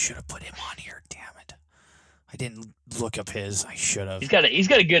 Oh, I should have put him on here. Damn it. I didn't look up his. I should have. He's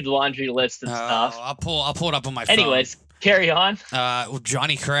got a good laundry list and stuff. I'll pull it up on my phone. Anyways, carry on.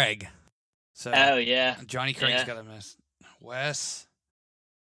 Johnny Craig. So oh yeah. Johnny Craig's got a mess. Wes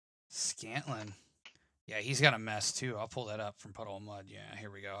Scantlin. Yeah, he's got a mess too. I'll pull that up from Puddle of Mud. Yeah,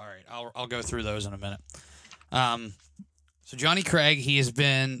 here we go. All right, I'll go through those in a minute. So Johnny Craig, he's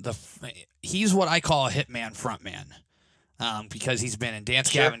what I call a hitman frontman, because he's been in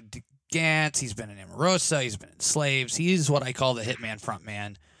Dance Gavin Gantz, he's been in Omarosa, he's been in Slaves. He's what I call the hitman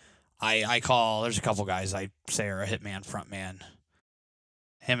frontman. There's a couple guys I say are a hitman frontman.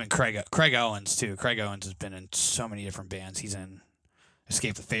 Him and Craig Owens too. Craig Owens has been in so many different bands. He's in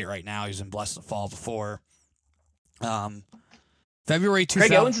Escape the Fate right now. He was in Blessed the Fall before. February 2000.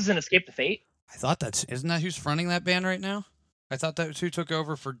 Craig Owens is in Escape the Fate? I thought isn't that who's fronting that band right now? I thought that was who took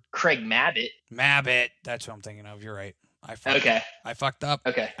over for Craig Mabbitt. Mabbitt. That's what I'm thinking of. You're right. I fucked up.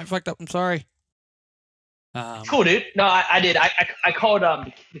 Okay. I fucked up. I'm sorry. Cool, dude. No, I did. I called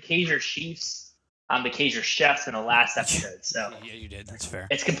the Kaiser Chiefs, the Kaiser Chefs in the last episode. So yeah, you did. That's fair.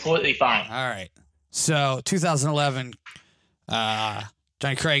 It's completely fine. All right. So 2011,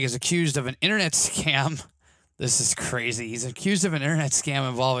 Johnny Craig is accused of an internet scam. This is crazy. He's accused of an internet scam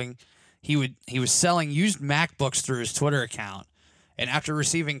involving he was selling used MacBooks through his Twitter account. And after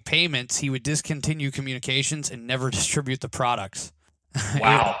receiving payments, he would discontinue communications and never distribute the products.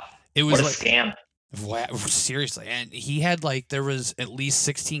 Wow. It was what a scam. Wow, seriously. And he had there was at least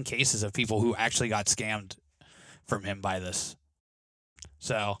 16 cases of people who actually got scammed from him by this.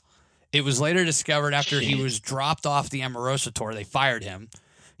 So it was later discovered after he was dropped off the Amorosa tour, they fired him.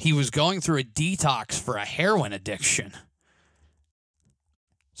 He was going through a detox for a heroin addiction.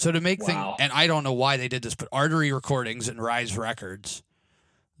 So to make things, and I don't know why they did this, but Artery Recordings and Rise Records,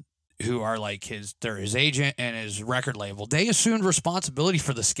 who are they're his agent and his record label, they assumed responsibility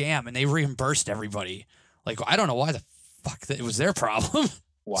for the scam and they reimbursed everybody. I don't know why the fuck it was their problem.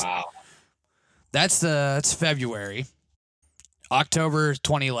 Wow. That's February. October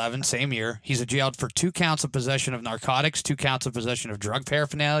 2011, same year, he's jailed for 2 counts of possession of narcotics, 2 counts of possession of drug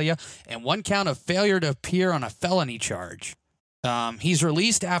paraphernalia, and 1 count of failure to appear on a felony charge. He's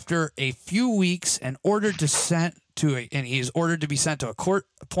released after a few weeks and he's ordered to be sent to a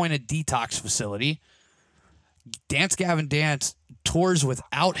court-appointed detox facility. Dance Gavin Dance tours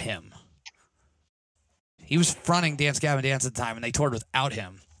without him. He was fronting Dance Gavin Dance at the time, and they toured without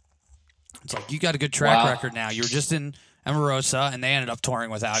him. It's you got a good track record now. You were just in Amorosa, and they ended up touring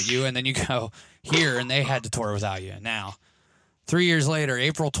without you, and then you go here, and they had to tour without you. Now, 3 years later,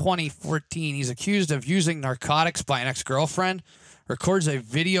 April 2014, he's accused of using narcotics by an ex-girlfriend, records a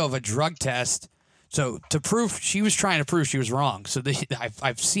video of a drug test. So she was trying to prove she was wrong. So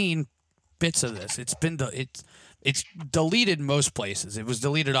I've seen bits of this. It's deleted most places. It was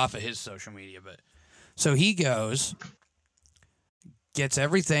deleted off of his social media, but so he goes, gets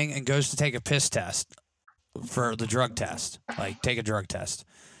everything, and goes to take a piss test for the drug test, take a drug test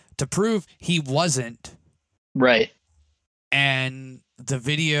to prove he wasn't right. And the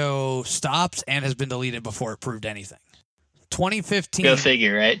video stops and has been deleted before it proved anything. 2015. Go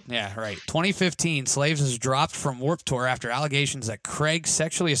figure, right? Yeah, right. 2015, Slaves is dropped from Warped Tour after allegations that Craig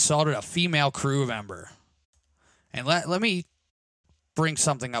sexually assaulted a female crew member. And let me bring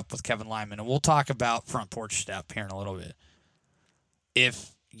something up with Kevin Lyman, and we'll talk about Front Porch Step here in a little bit.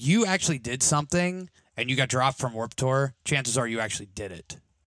 If you actually did something and you got dropped from Warped Tour, chances are you actually did it.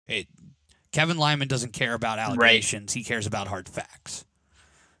 Kevin Lyman doesn't care about allegations. Right. He cares about hard facts.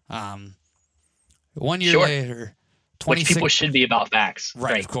 1 year later, which people should be about facts.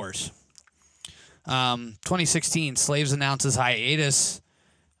 Right, of course. 2016, Slaves announces hiatus,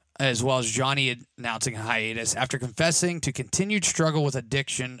 as well as Johnny announcing a hiatus after confessing to continued struggle with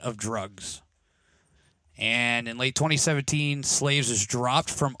addiction of drugs. And in late 2017, Slaves is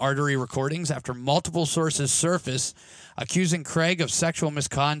dropped from Artery Recordings after multiple sources surface accusing Craig of sexual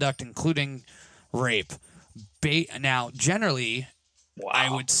misconduct, including rape. Now, generally,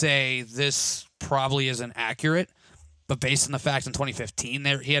 I would say this probably isn't accurate, but based on the fact in 2015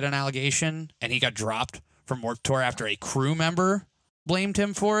 he had an allegation and he got dropped from Warped Tour after a crew member blamed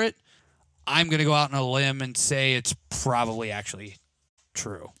him for it, I'm going to go out on a limb and say it's probably actually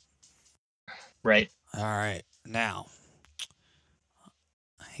true. Right. All right. Now,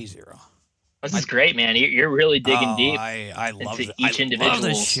 he's zero. This is great, man. You're really digging deep. I love into each individual's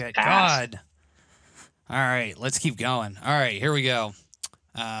this shit. past. God. All right, let's keep going. All right, here we go.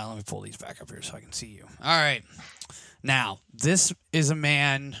 Let me pull these back up here so I can see you. All right. Now, this is a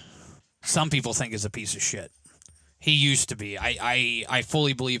man some people think is a piece of shit. He used to be. I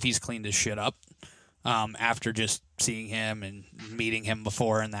fully believe he's cleaned his shit up after just seeing him and meeting him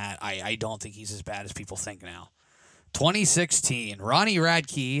before and that. I don't think he's as bad as people think now. 2016, Ronnie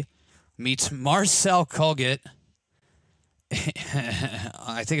Radke meets Marcel Colgate.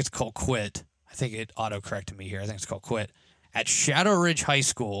 I think it's called Quit. I think it auto-corrected me here. I think it's called Quit. At Shadow Ridge High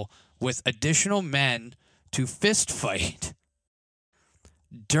School with additional men to fist fight.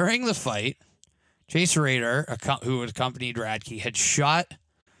 During the fight, Chase Rader, who had accompanied Radke, had shot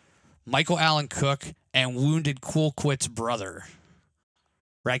Michael Allen Cook and wounded Cool Quit's brother.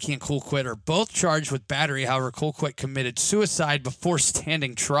 Radke and Cool Quit are both charged with battery. However, Cool Quit committed suicide before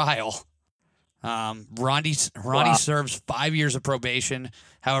standing trial. Ronnie serves 5 years of probation.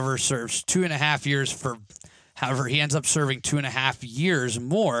 However, serves 2.5 years for. However, he ends up serving 2.5 years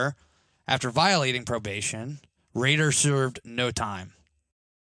more after violating probation. Rader served no time.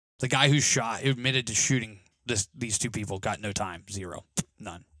 The guy who admitted to shooting these two people, got no time. 0.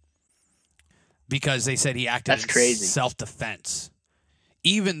 None. Because they said he acted in self-defense.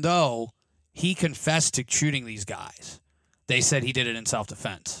 Even though he confessed to shooting these guys, they said he did it in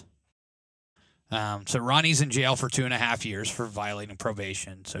self-defense. So Ronnie's in jail for 2.5 years for violating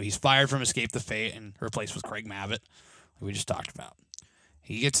probation. So he's fired from Escape the Fate and replaced with Craig Mabbitt, who we just talked about.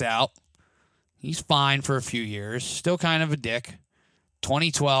 He gets out. He's fine for a few years. Still kind of a dick.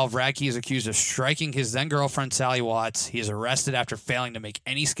 2012, Radke is accused of striking his then-girlfriend, Sally Watts. He is arrested after failing to make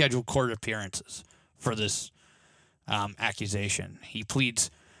any scheduled court appearances for this accusation. He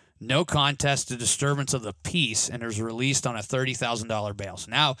pleads no contest to disturbance of the peace and is released on a $30,000 bail. So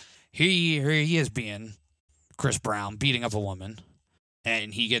now here he is being Chris Brown, beating up a woman,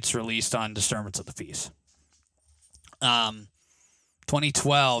 and he gets released on disturbance of the peace.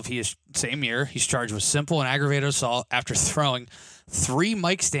 2012, same year, he's charged with simple and aggravated assault after throwing 3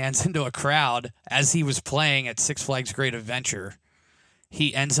 mic stands into a crowd as he was playing at Six Flags Great Adventure.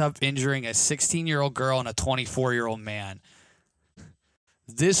 He ends up injuring a 16-year-old girl and a 24-year-old man.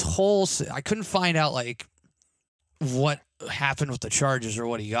 I couldn't find out like what happened with the charges or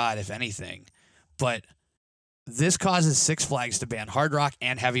what he got, if anything, but this causes Six Flags to ban hard rock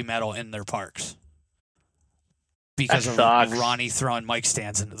and heavy metal in their parks because of Ronnie throwing mic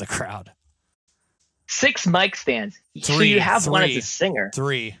stands into the crowd. 6 mic stands. So you have one as a singer.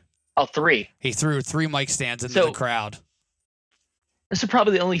 3. Oh, 3. He threw 3 mic stands into the crowd. This are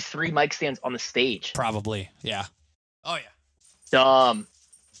probably the only 3 mic stands on the stage. Probably, yeah. Oh, yeah. Dumb.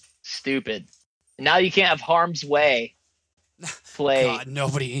 Stupid. Now you can't have Harm's Way play God,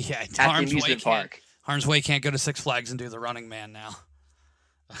 nobody. Yeah, at the amusement park. Harm's Way can't go to Six Flags and do the Running Man now.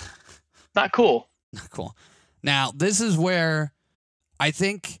 Not cool. Not cool. Now, this is where I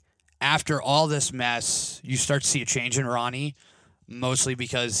think after all this mess, you start to see a change in Ronnie, mostly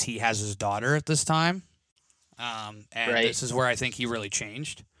because he has his daughter at this time. This is where I think he really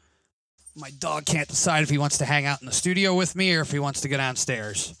changed. My dog can't decide if he wants to hang out in the studio with me or if he wants to go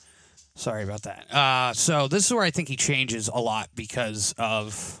downstairs. Sorry about that. So this is where I think he changes a lot because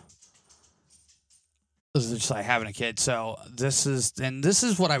of just like having a kid. So this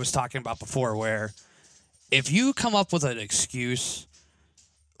is what I was talking about before, where if you come up with an excuse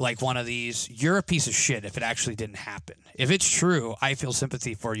like one of these, you're a piece of shit if it actually didn't happen. If it's true, I feel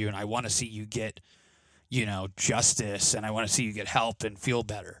sympathy for you and I want to see you get, justice, and I want to see you get help and feel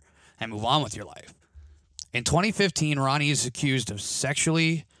better and move on with your life. In 2015, Ronnie is accused of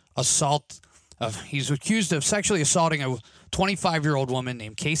sexually assaulting a 25-year-old woman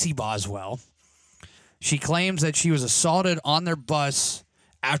named Casey Boswell. She claims that she was assaulted on their bus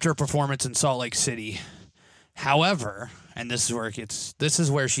after a performance in Salt Lake City. However, and this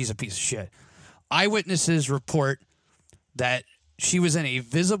is where she's a piece of shit. Eyewitnesses report that she was in a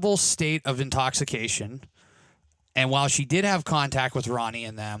visible state of intoxication, and while she did have contact with Ronnie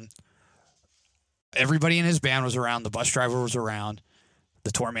and them, everybody in his band was around, the bus driver was around,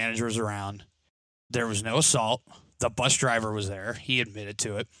 the tour manager was around. There was no assault. The bus driver was there. He admitted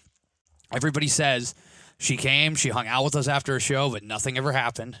to it. Everybody says she came, she hung out with us after a show, but nothing ever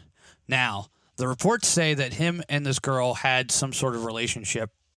happened. Now, the reports say that him and this girl had some sort of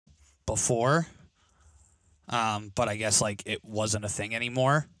relationship before, but I guess like it wasn't a thing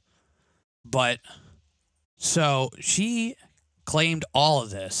anymore. But so she claimed all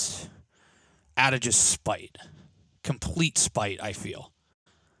of this out of just spite, complete spite, I feel.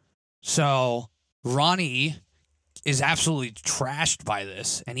 So Ronnie is absolutely trashed by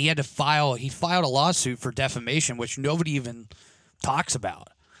this, and he filed a lawsuit for defamation, which nobody even talks about.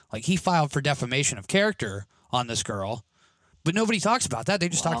 Like, he filed for defamation of character on this girl, but nobody talks about that. They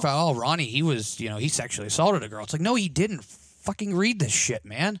just talk about, oh, Ronnie, he sexually assaulted a girl. It's like, no, he didn't. Fucking read this shit,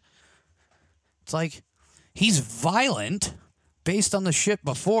 man. It's like, he's violent based on the shit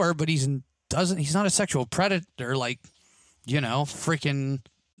before, but he's not a sexual predator like, freaking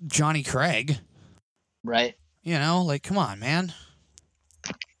Johnny Craig. Right. Like, come on, man.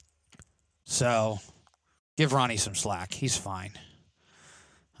 So, give Ronnie some slack. He's fine.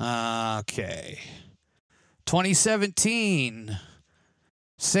 Okay. 2017.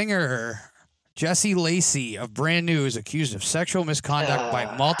 Singer Jesse Lacey of Brand New is accused of sexual misconduct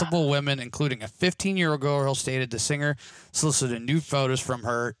by multiple women, including a 15-year-old girl who stated the singer solicited nude photos from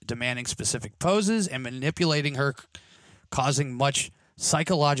her, demanding specific poses and manipulating her, causing much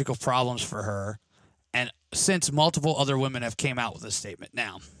psychological problems for her. And since multiple other women have came out with this statement.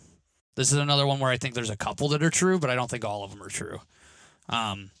 Now, this is another one where I think there's a couple that are true, but I don't think all of them are true.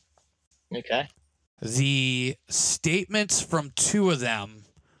 Okay. The statements from 2 of them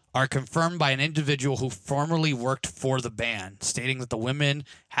are confirmed by an individual who formerly worked for the band, stating that the women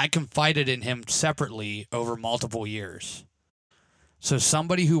had confided in him separately over multiple years. So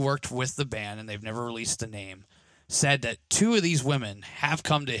somebody who worked with the band, and they've never released the name, said that 2 of these women have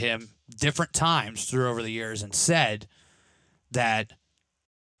come to him different times through over the years and said that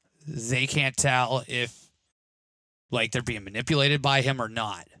they can't tell if like they're being manipulated by him or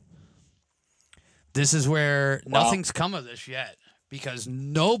not. This is where nothing's come of this yet. because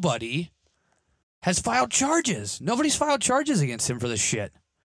nobody has filed charges. Nobody's filed charges against him for this shit.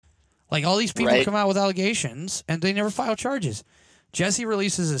 Like, all these people come out with allegations, and they never file charges. Jesse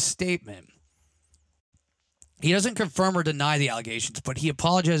releases a statement. He doesn't confirm or deny the allegations, but he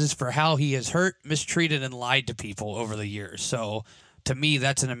apologizes for how he has hurt, mistreated, and lied to people over the years. So, to me,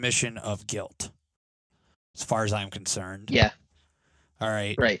 that's an admission of guilt, as far as I'm concerned. Yeah. All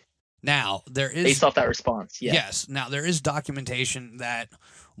right. Right. Now, there is... Based off that response, yeah. Yes. Now, there is documentation that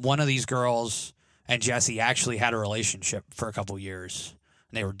one of these girls and Jesse actually had a relationship for a couple years.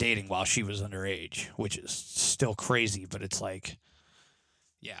 And they were dating while she was underage, which is still crazy, but it's like...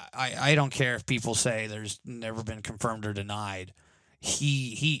 Yeah, I don't care if people say there's never been confirmed or denied.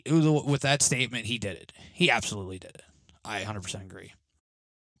 He with that statement, he did it. He absolutely did it. I 100% agree.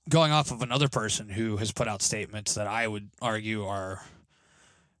 Going off of another person who has put out statements that I would argue are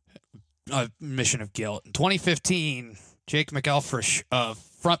a admission of guilt. In 2015, Jake McElfresh of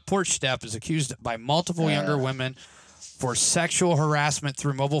Front Porch Step is accused by multiple younger women for sexual harassment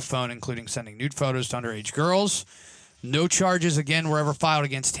through mobile phone, including sending nude photos to underage girls. No charges, again, were ever filed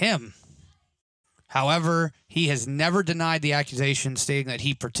against him. However, he has never denied the accusation, stating that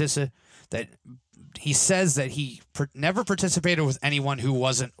he says that he never participated with anyone who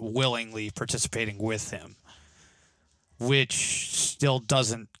wasn't willingly participating with him, which still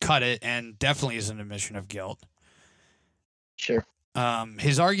doesn't cut it and definitely is an admission of guilt. Sure.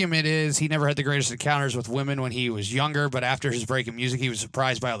 His argument is he never had the greatest encounters with women when he was younger, but after his break in music, he was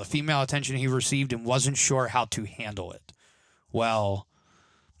surprised by all the female attention he received and wasn't sure how to handle it. Well,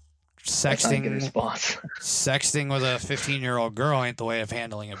 sexting with a 15-year-old girl ain't the way of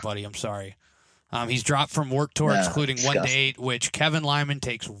handling it, buddy. I'm sorry. He's dropped from Warped Tour, excluding one date, which Kevin Lyman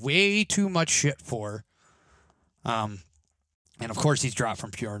takes way too much shit for. And of course, he's dropped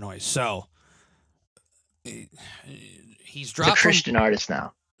from Pure Noise. So he's dropped. He's a Christian artist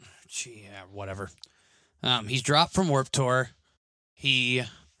now. Gee, yeah, whatever. He's dropped from Warped Tour. He's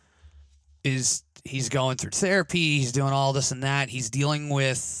going through therapy. He's doing all this and that. He's dealing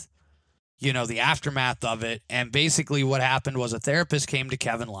with, the aftermath of it. And basically what happened was a therapist came to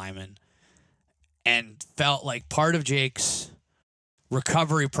Kevin Lyman and felt like part of Jake's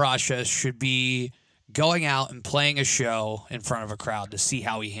recovery process should be going out and playing a show in front of a crowd to see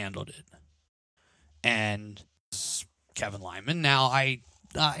how he handled it. And Kevin Lyman. Now, I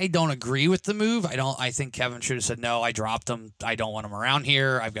don't agree with the move. I think Kevin should have said, no, I dropped him. I don't want him around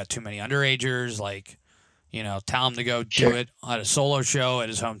here. I've got too many underagers. Tell him to go do it at a solo show at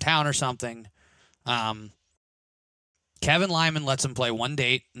his hometown or something. Kevin Lyman lets him play one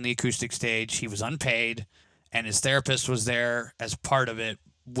date in the acoustic stage. He was unpaid, and his therapist was there as part of it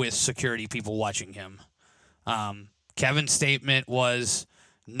with security people watching him. Kevin's statement was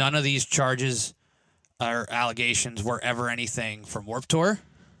none of these charges or allegations were ever anything from Warped Tour.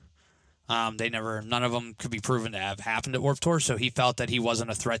 None of them could be proven to have happened at Warped Tour, so he felt that he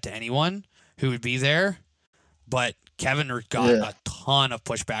wasn't a threat to anyone who would be there. But Kevin got a ton of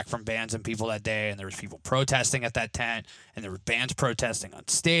pushback from bands and people that day, and there was people protesting at that tent, and there were bands protesting on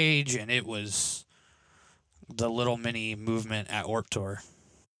stage, and it was the little mini movement at Warped Tour.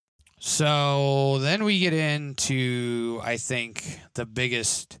 So then we get into, I think, the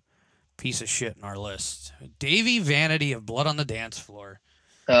biggest piece of shit in our list. Davey Vanity of Blood on the Dance Floor.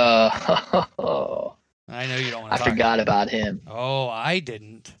 I know you don't want to I forgot about him. Oh, I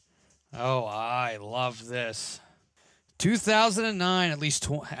didn't. Oh, I love this. 2009, at least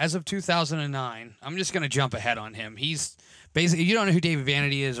as of 2009. I'm just going to jump ahead on him. He's basically, you don't know who Davey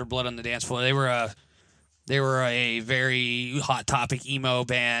Vanity is or Blood on the Dance Floor. They were a very hot topic emo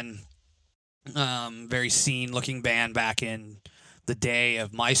band, very scene-looking band back in the day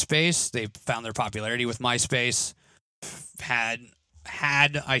of MySpace. They found their popularity with MySpace. Had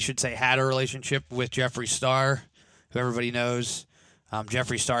a relationship with Jeffree Star, who everybody knows.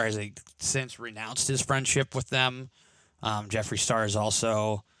 Jeffree Star has since renounced his friendship with them. Jeffree Star has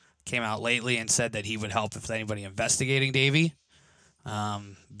also came out lately and said that he would help if anybody investigating Davey,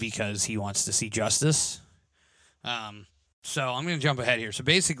 because he wants to see justice. So I'm going to jump ahead here. So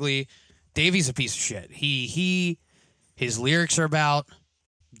basically, Davey's a piece of shit. His lyrics are about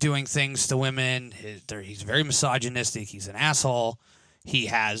doing things to women. He's very misogynistic. He's an asshole. He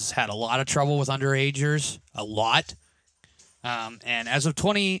has had a lot of trouble with underagers, a lot. And as of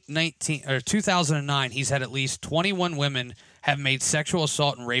 2009, he's had at least 21 women have made sexual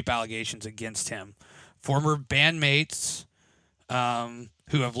assault and rape allegations against him. Former bandmates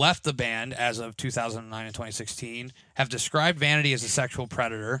who have left the band as of 2009 and 2016 have described Vanity as a sexual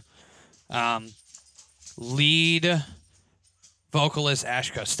predator. Lead vocalist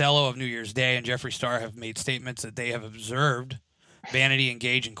Ash Costello of New Year's Day and Jeffree Star have made statements that they have observed vanity,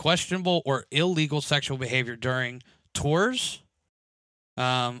 engage in questionable or illegal sexual behavior during tours,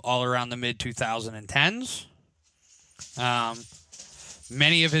 all around the mid 2010s.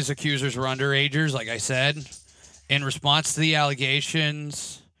 Many of his accusers were underagers, like I said. In response to the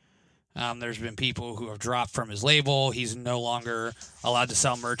allegations, there's been people who have dropped from his label. He's no longer allowed to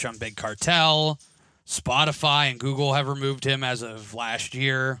sell merch on Big Cartel. Spotify and Google have removed him as of last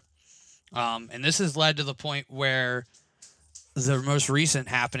year. And this has led to the point where the most recent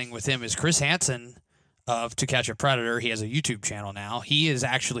happening with him is Chris Hansen of To Catch a Predator. He has a YouTube channel now. He is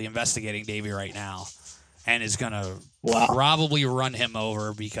actually investigating Davey right now and is going to probably run him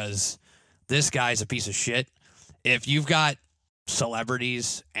over because this guy's a piece of shit. If you've got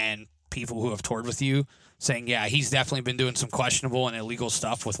celebrities and people who have toured with you saying, yeah, he's definitely been doing some questionable and illegal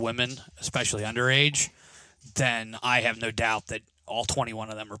stuff with women, especially underage, then I have no doubt that all 21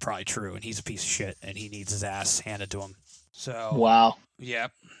 of them are probably true, and he's a piece of shit, and he needs his ass handed to him. So, wow.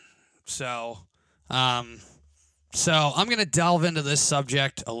 Yep. So I'm going to delve into this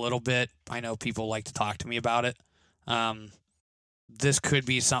subject a little bit. I know people like to talk to me about it. This could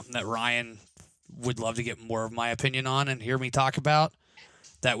be something that Ryan would love to get more of my opinion on and hear me talk about,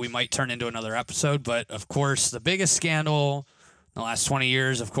 that we might turn into another episode. But, of course, the biggest scandal in the last 20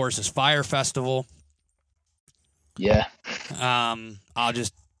 years, of course, is Fyre Festival. Yeah. I'll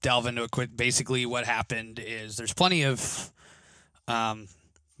just delve into it quick. Basically, what happened is there's plenty of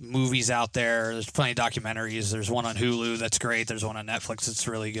movies out there. There's plenty of documentaries. There's one on Hulu that's great. There's one on Netflix that's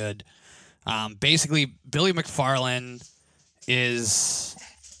really good. Basically, Billy McFarland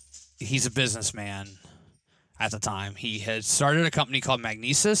he's a businessman at the time. He had started a company called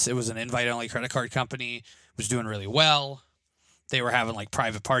Magnesis. It was an invite-only credit card company. It was doing really well. They were having like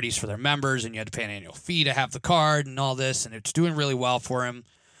private parties for their members, and you had to pay an annual fee to have the card and all this, and it's doing really well for him.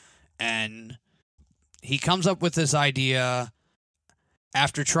 And he comes up with this idea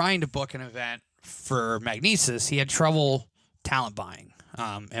after trying to book an event for Magnesis. He had trouble talent buying.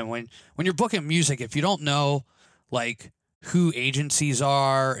 And when you're booking music, if you don't know like who agencies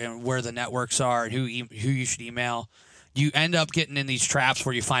are and where the networks are and who you should email, you end up getting in these traps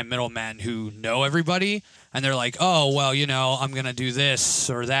where you find middlemen who know everybody, and they're like, oh, well, I'm going to do this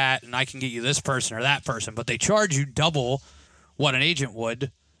or that, and I can get you this person or that person. But they charge you double what an agent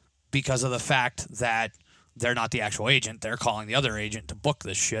would because of the fact that they're not the actual agent. They're calling the other agent to book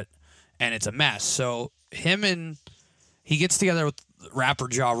this shit, and it's a mess. So he gets together with rapper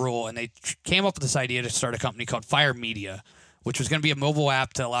Ja Rule, and they came up with this idea to start a company called Fyre Media, which was going to be a mobile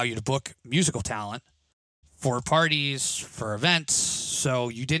app to allow you to book musical talent for parties, for events, so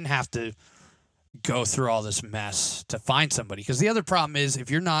you didn't have to go through all this mess to find somebody. Because the other problem is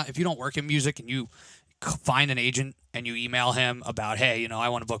if you don't work in music and you find an agent and you email him about, hey, I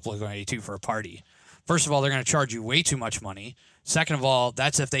want to book Blink-182 for a party. First of all, they're going to charge you way too much money. Second of all,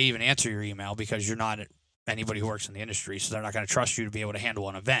 that's if they even answer your email, because you're not anybody who works in the industry, so they're not going to trust you to be able to handle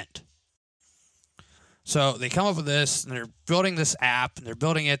an event. So they come up with this, and they're building this app, and they're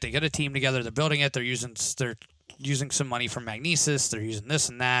building it. They get a team together. They're building it. They're using some money from Magnesis. They're using this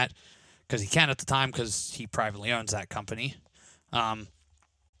and that because he can at the time, because he privately owns that company. And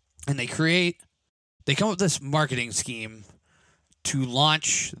they come up with this marketing scheme to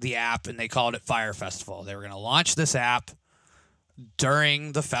launch the app, and they called it Fyre Festival. They were going to launch this app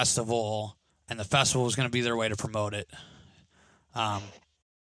during the festival, and the festival was going to be their way to promote it.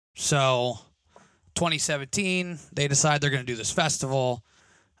 So 2017, they decide they're going to do this festival.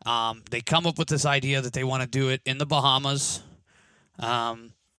 They come up with this idea that they want to do it in the Bahamas.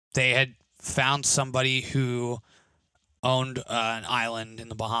 They had found somebody who owned an island in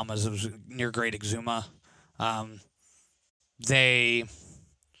the Bahamas. It was near Great Exuma. They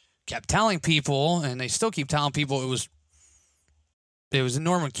kept telling people, and they still keep telling people, it was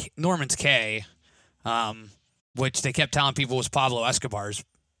Norman's Cay, which they kept telling people was Pablo Escobar's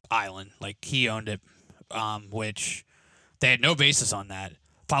island. Like, he owned it, which they had no basis on that.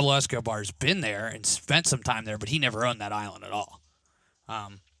 Pablo Escobar's been there and spent some time there, but he never owned that island at all.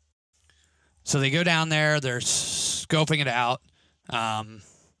 So they go down there, they're scoping it out.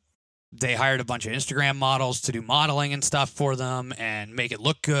 They hired a bunch of Instagram models to do modeling and stuff for them and make it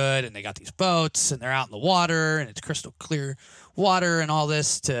look good. And they got these boats, and they're out in the water, and it's crystal clear water and all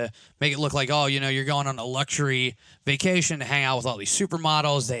this to make it look like, oh, you're going on a luxury vacation to hang out with all these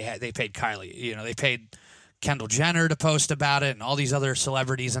supermodels. They paid Kylie, they paid Kendall Jenner to post about it, and all these other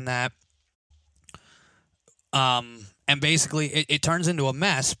celebrities and that. And basically it turns into a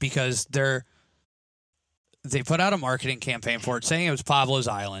mess because they put out a marketing campaign for it saying it was Pablo's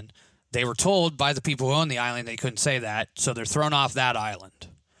island. They were told by the people who own the island they couldn't say that, so they're thrown off that island.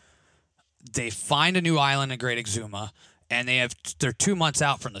 They find a new island in Great Exuma, and they're 2 months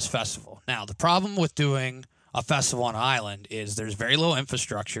out from this festival. Now, the problem with doing a festival on an island is there's very low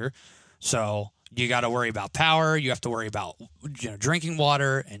infrastructure, so you got to worry about power. You have to worry about drinking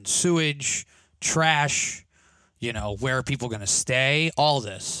water and sewage, trash. Where are people going to stay? All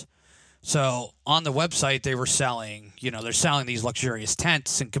this. So on the website, they were selling. They're selling these luxurious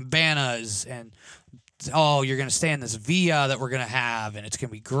tents and cabanas, and you're going to stay in this villa that we're going to have, and it's going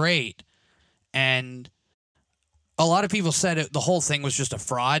to be great. And a lot of people said the whole thing was just a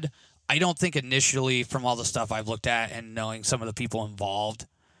fraud. I don't think initially, from all the stuff I've looked at and knowing some of the people involved,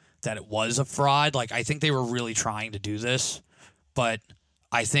 that it was a fraud. Like, I think they were really trying to do this, but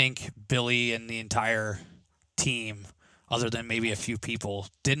I think Billy and the entire team, other than maybe a few people,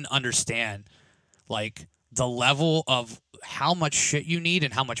 didn't understand like the level of how much shit you need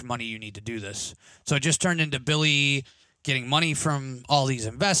and how much money you need to do this. So it just turned into Billy getting money from all these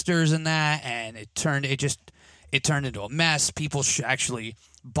investors and that, and it turned into a mess. People actually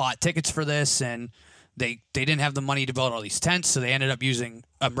bought tickets for this, and they didn't have the money to build all these tents, so they ended up using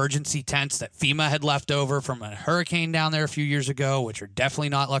emergency tents that FEMA had left over from a hurricane down there a few years ago, which are definitely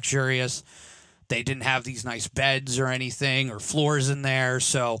not luxurious. They didn't have these nice beds or anything or floors in there,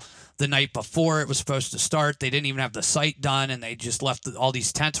 so the night before it was supposed to start, they didn't even have the site done, and they just left all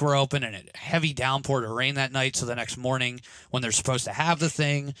these tents were open, and a heavy downpour to rain that night, so the next morning when they're supposed to have the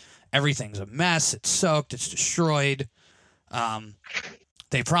thing, everything's a mess. It's soaked. It's destroyed.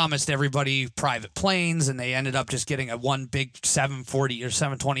 They promised everybody private planes, and they ended up just getting a one big 740 or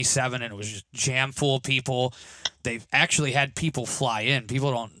 727, and it was just jam full of people. They've actually had people fly in.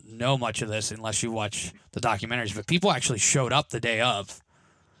 People don't know much of this unless you watch the documentaries, but people actually showed up the day of.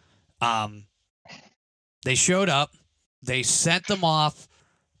 They showed up. They sent them off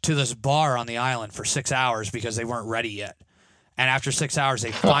to this bar on the island for 6 hours because they weren't ready yet. And after 6 hours,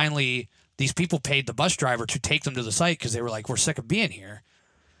 they finally, these people paid the bus driver to take them to the site because they were like, we're sick of being here.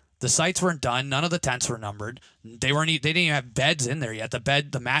 The sites weren't done. None of the tents were numbered. They didn't even have beds in there yet.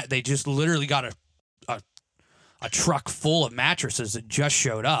 They just literally got a truck full of mattresses that just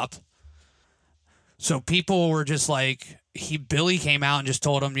showed up. So people were just like, Billy came out and just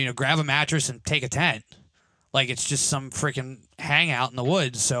told them, grab a mattress and take a tent. Like, it's just some freaking hangout in the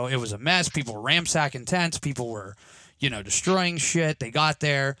woods. So it was a mess. People were ransacking tents. People were, destroying shit. They got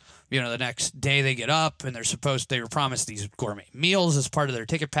there. The next day they get up and they were promised these gourmet meals as part of their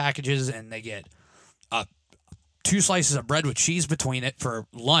ticket packages, and they get 2 slices of bread with cheese between it for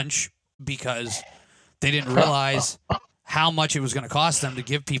lunch because they didn't realize how much it was going to cost them to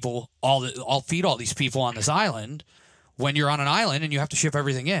give people feed all these people on this island when you're on an island and you have to ship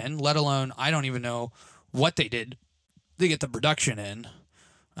everything in, let alone, I don't even know what they did to get the production in.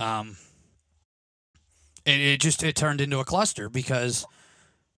 It turned into a cluster because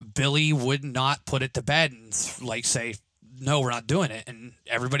Billy would not put it to bed and say, no, we're not doing it. And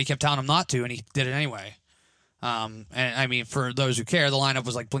everybody kept telling him not to, and he did it anyway. And I mean, for those who care, the lineup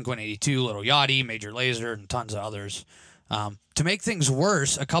was like Blink-182, Little Yachty, Major Lazer, and tons of others. To make things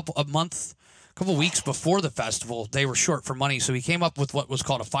worse, a couple weeks before the festival, they were short for money, so he came up with what was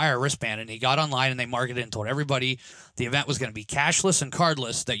called a fire wristband, and he got online and they marketed it and told everybody the event was going to be cashless and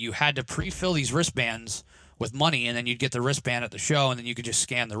cardless, that you had to pre-fill these wristbands with money, and then you'd get the wristband at the show, and then you could just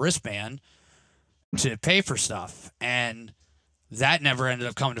scan the wristband to pay for stuff. And that never ended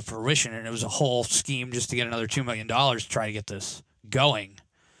up coming to fruition, and it was a whole scheme just to get another $2 million to try to get this going.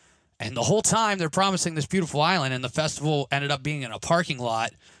 And the whole time they're promising this beautiful island, and the festival ended up being in a parking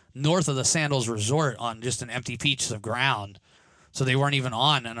lot north of the Sandals Resort on just an empty piece of ground. So they weren't even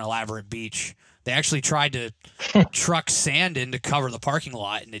on an elaborate beach. They actually tried to truck sand in to cover the parking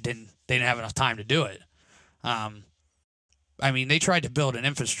lot, and they didn't have enough time to do it. I mean, they tried to build an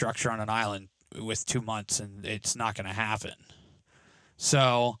infrastructure on an island with 2 months, and it's not going to happen.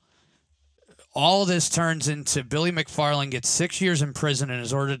 So all this turns into Billy McFarland gets 6 years in prison and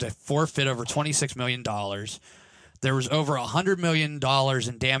is ordered to forfeit over $26 million. There was over $100 million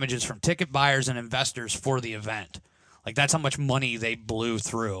in damages from ticket buyers and investors for the event. Like, that's how much money they blew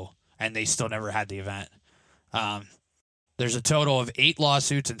through, and they still never had the event. There's a total of 8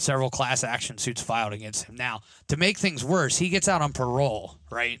 lawsuits and several class action suits filed against him. Now, to make things worse, he gets out on parole,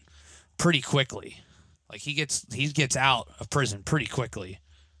 right? Pretty quickly. Like, he gets out of prison pretty quickly.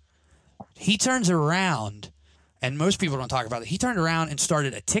 He turns around, and most people don't talk about it. He turned around and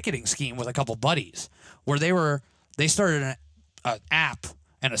started a ticketing scheme with a couple buddies where they started an app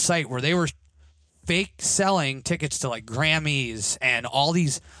and a site where they were fake selling tickets to like Grammys and all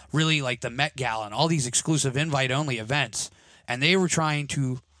these really like the Met Gala and all these exclusive invite only events. And they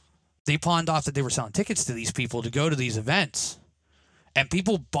pawned off that they were selling tickets to these people to go to these events, and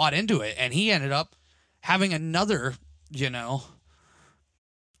people bought into it. And he ended up having another $10,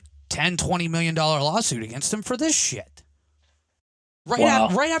 $20 million lawsuit against him for this shit.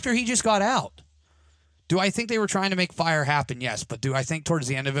 Right after he just got out. Do I think they were trying to make fire happen? Yes. But do I think towards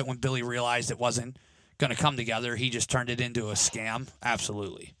the end of it, when Billy realized it wasn't going to come together, he just turned it into a scam?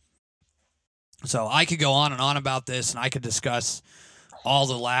 Absolutely. So I could go on and on about this, and I could discuss all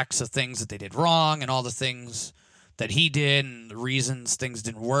the lacks of things that they did wrong and all the things that he did and the reasons things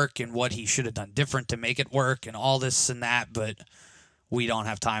didn't work and what he should have done different to make it work and all this and that. But we don't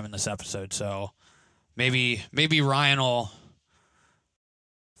have time in this episode. So maybe Ryan will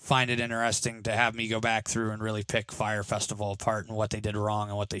find it interesting to have me go back through and really pick Fire Festival apart and what they did wrong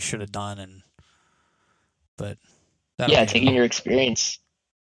and what they should have done. But taking your experience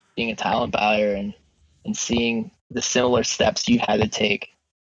being a talent buyer and seeing the similar steps you had to take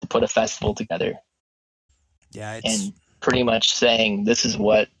to put a festival together. Yeah, and pretty much saying this is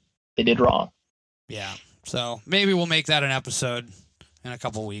what they did wrong. Yeah, so maybe we'll make that an episode in a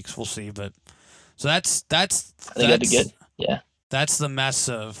couple weeks. We'll see, but so that's I think that'd be good. Yeah. That's the mess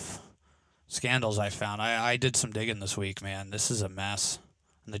of scandals I found. I did some digging this week, man. This is a mess.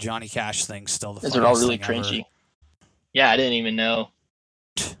 And the Johnny Cash thing's still the funniest thing ever. Those are all really cringy. Yeah, I didn't even know.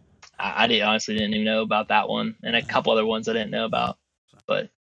 I honestly didn't even know about that one, and a couple other ones I didn't know about. But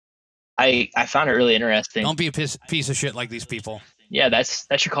I found it really interesting. Don't be a piece of shit like these people. Yeah, that's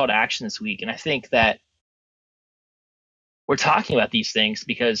your call to action this week. And I think that we're talking about these things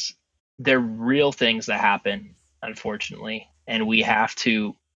because they're real things that happen, unfortunately. And we have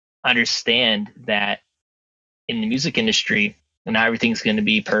to understand that in the music industry, not everything's going to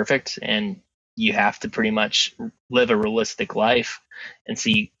be perfect, and you have to pretty much live a realistic life and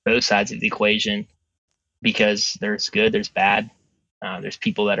see both sides of the equation, because there's good, there's bad. There's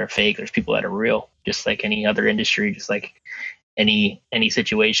people that are fake, there's people that are real, just like any other industry, just like any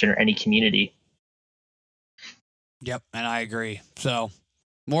situation or any community. Yep, and I agree. So,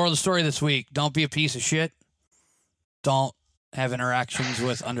 moral of the story this week, don't be a piece of shit. Don't have interactions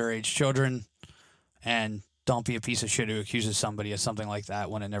with underage children, and don't be a piece of shit who accuses somebody of something like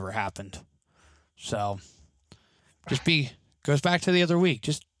that when it never happened. So, goes back to the other week.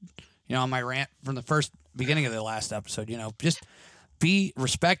 Just, on my rant from the first beginning of the last episode, just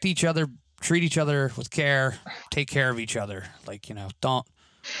respect each other, treat each other with care, take care of each other. Like,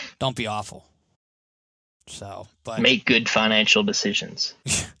 don't be awful. So, but make good financial decisions.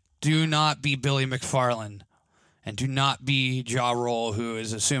 Do not be Billy McFarland, and do not be Ja Rule, who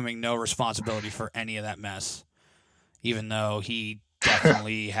is assuming no responsibility for any of that mess, even though he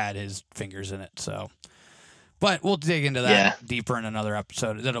definitely had his fingers in it. So, but we'll dig into that deeper in another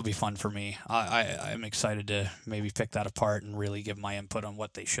episode. That'll be fun for me. I'm excited to maybe pick that apart and really give my input on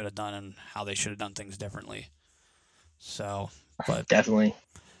what they should have done and how they should have done things differently. So, but definitely.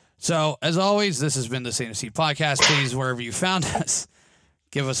 So, as always, this has been the Saint of Seed Podcast. Please, wherever you found us,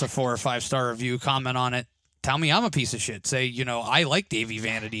 give us a 4 or 5 star review, comment on it. Tell me I'm a piece of shit. Say, I like Davey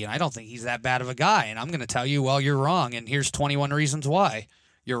Vanity, and I don't think he's that bad of a guy. And I'm going to tell you, well, you're wrong, and here's 21 reasons why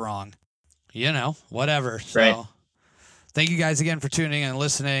you're wrong. Whatever. So, right. Thank you guys again for tuning in and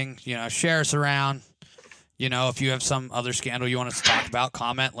listening. Share us around. If you have some other scandal you want us to talk about,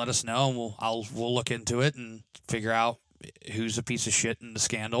 comment, let us know, and we'll look into it and figure out who's a piece of shit in the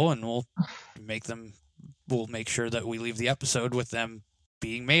scandal, and we'll make sure that we leave the episode with them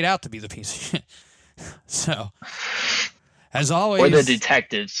being made out to be the piece of shit. So, as always, we're the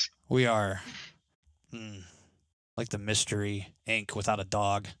detectives. We are like the Mystery Inc. without a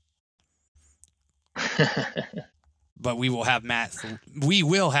dog. But we will have Matthew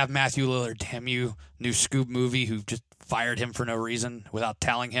Lillard, damn you, new Scoob movie, who just fired him for no reason without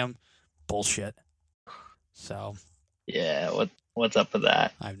telling him. Bullshit. So, yeah, what's up with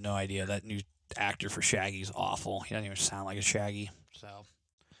that? I have no idea. That new actor for Shaggy is awful. He doesn't even sound like a Shaggy. So,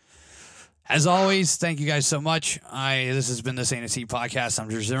 as always, thank you guys so much. This has been the Saint of Seed Podcast. I'm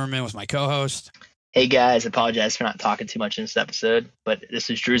Drew Zimmerman with my co-host. Hey guys, apologize for not talking too much in this episode, but this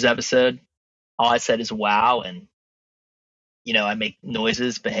is Drew's episode. All I said is wow, and I make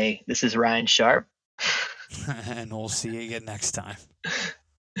noises, but hey, this is Ryan Sharp. And we'll see you again next time.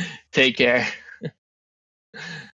 Take care.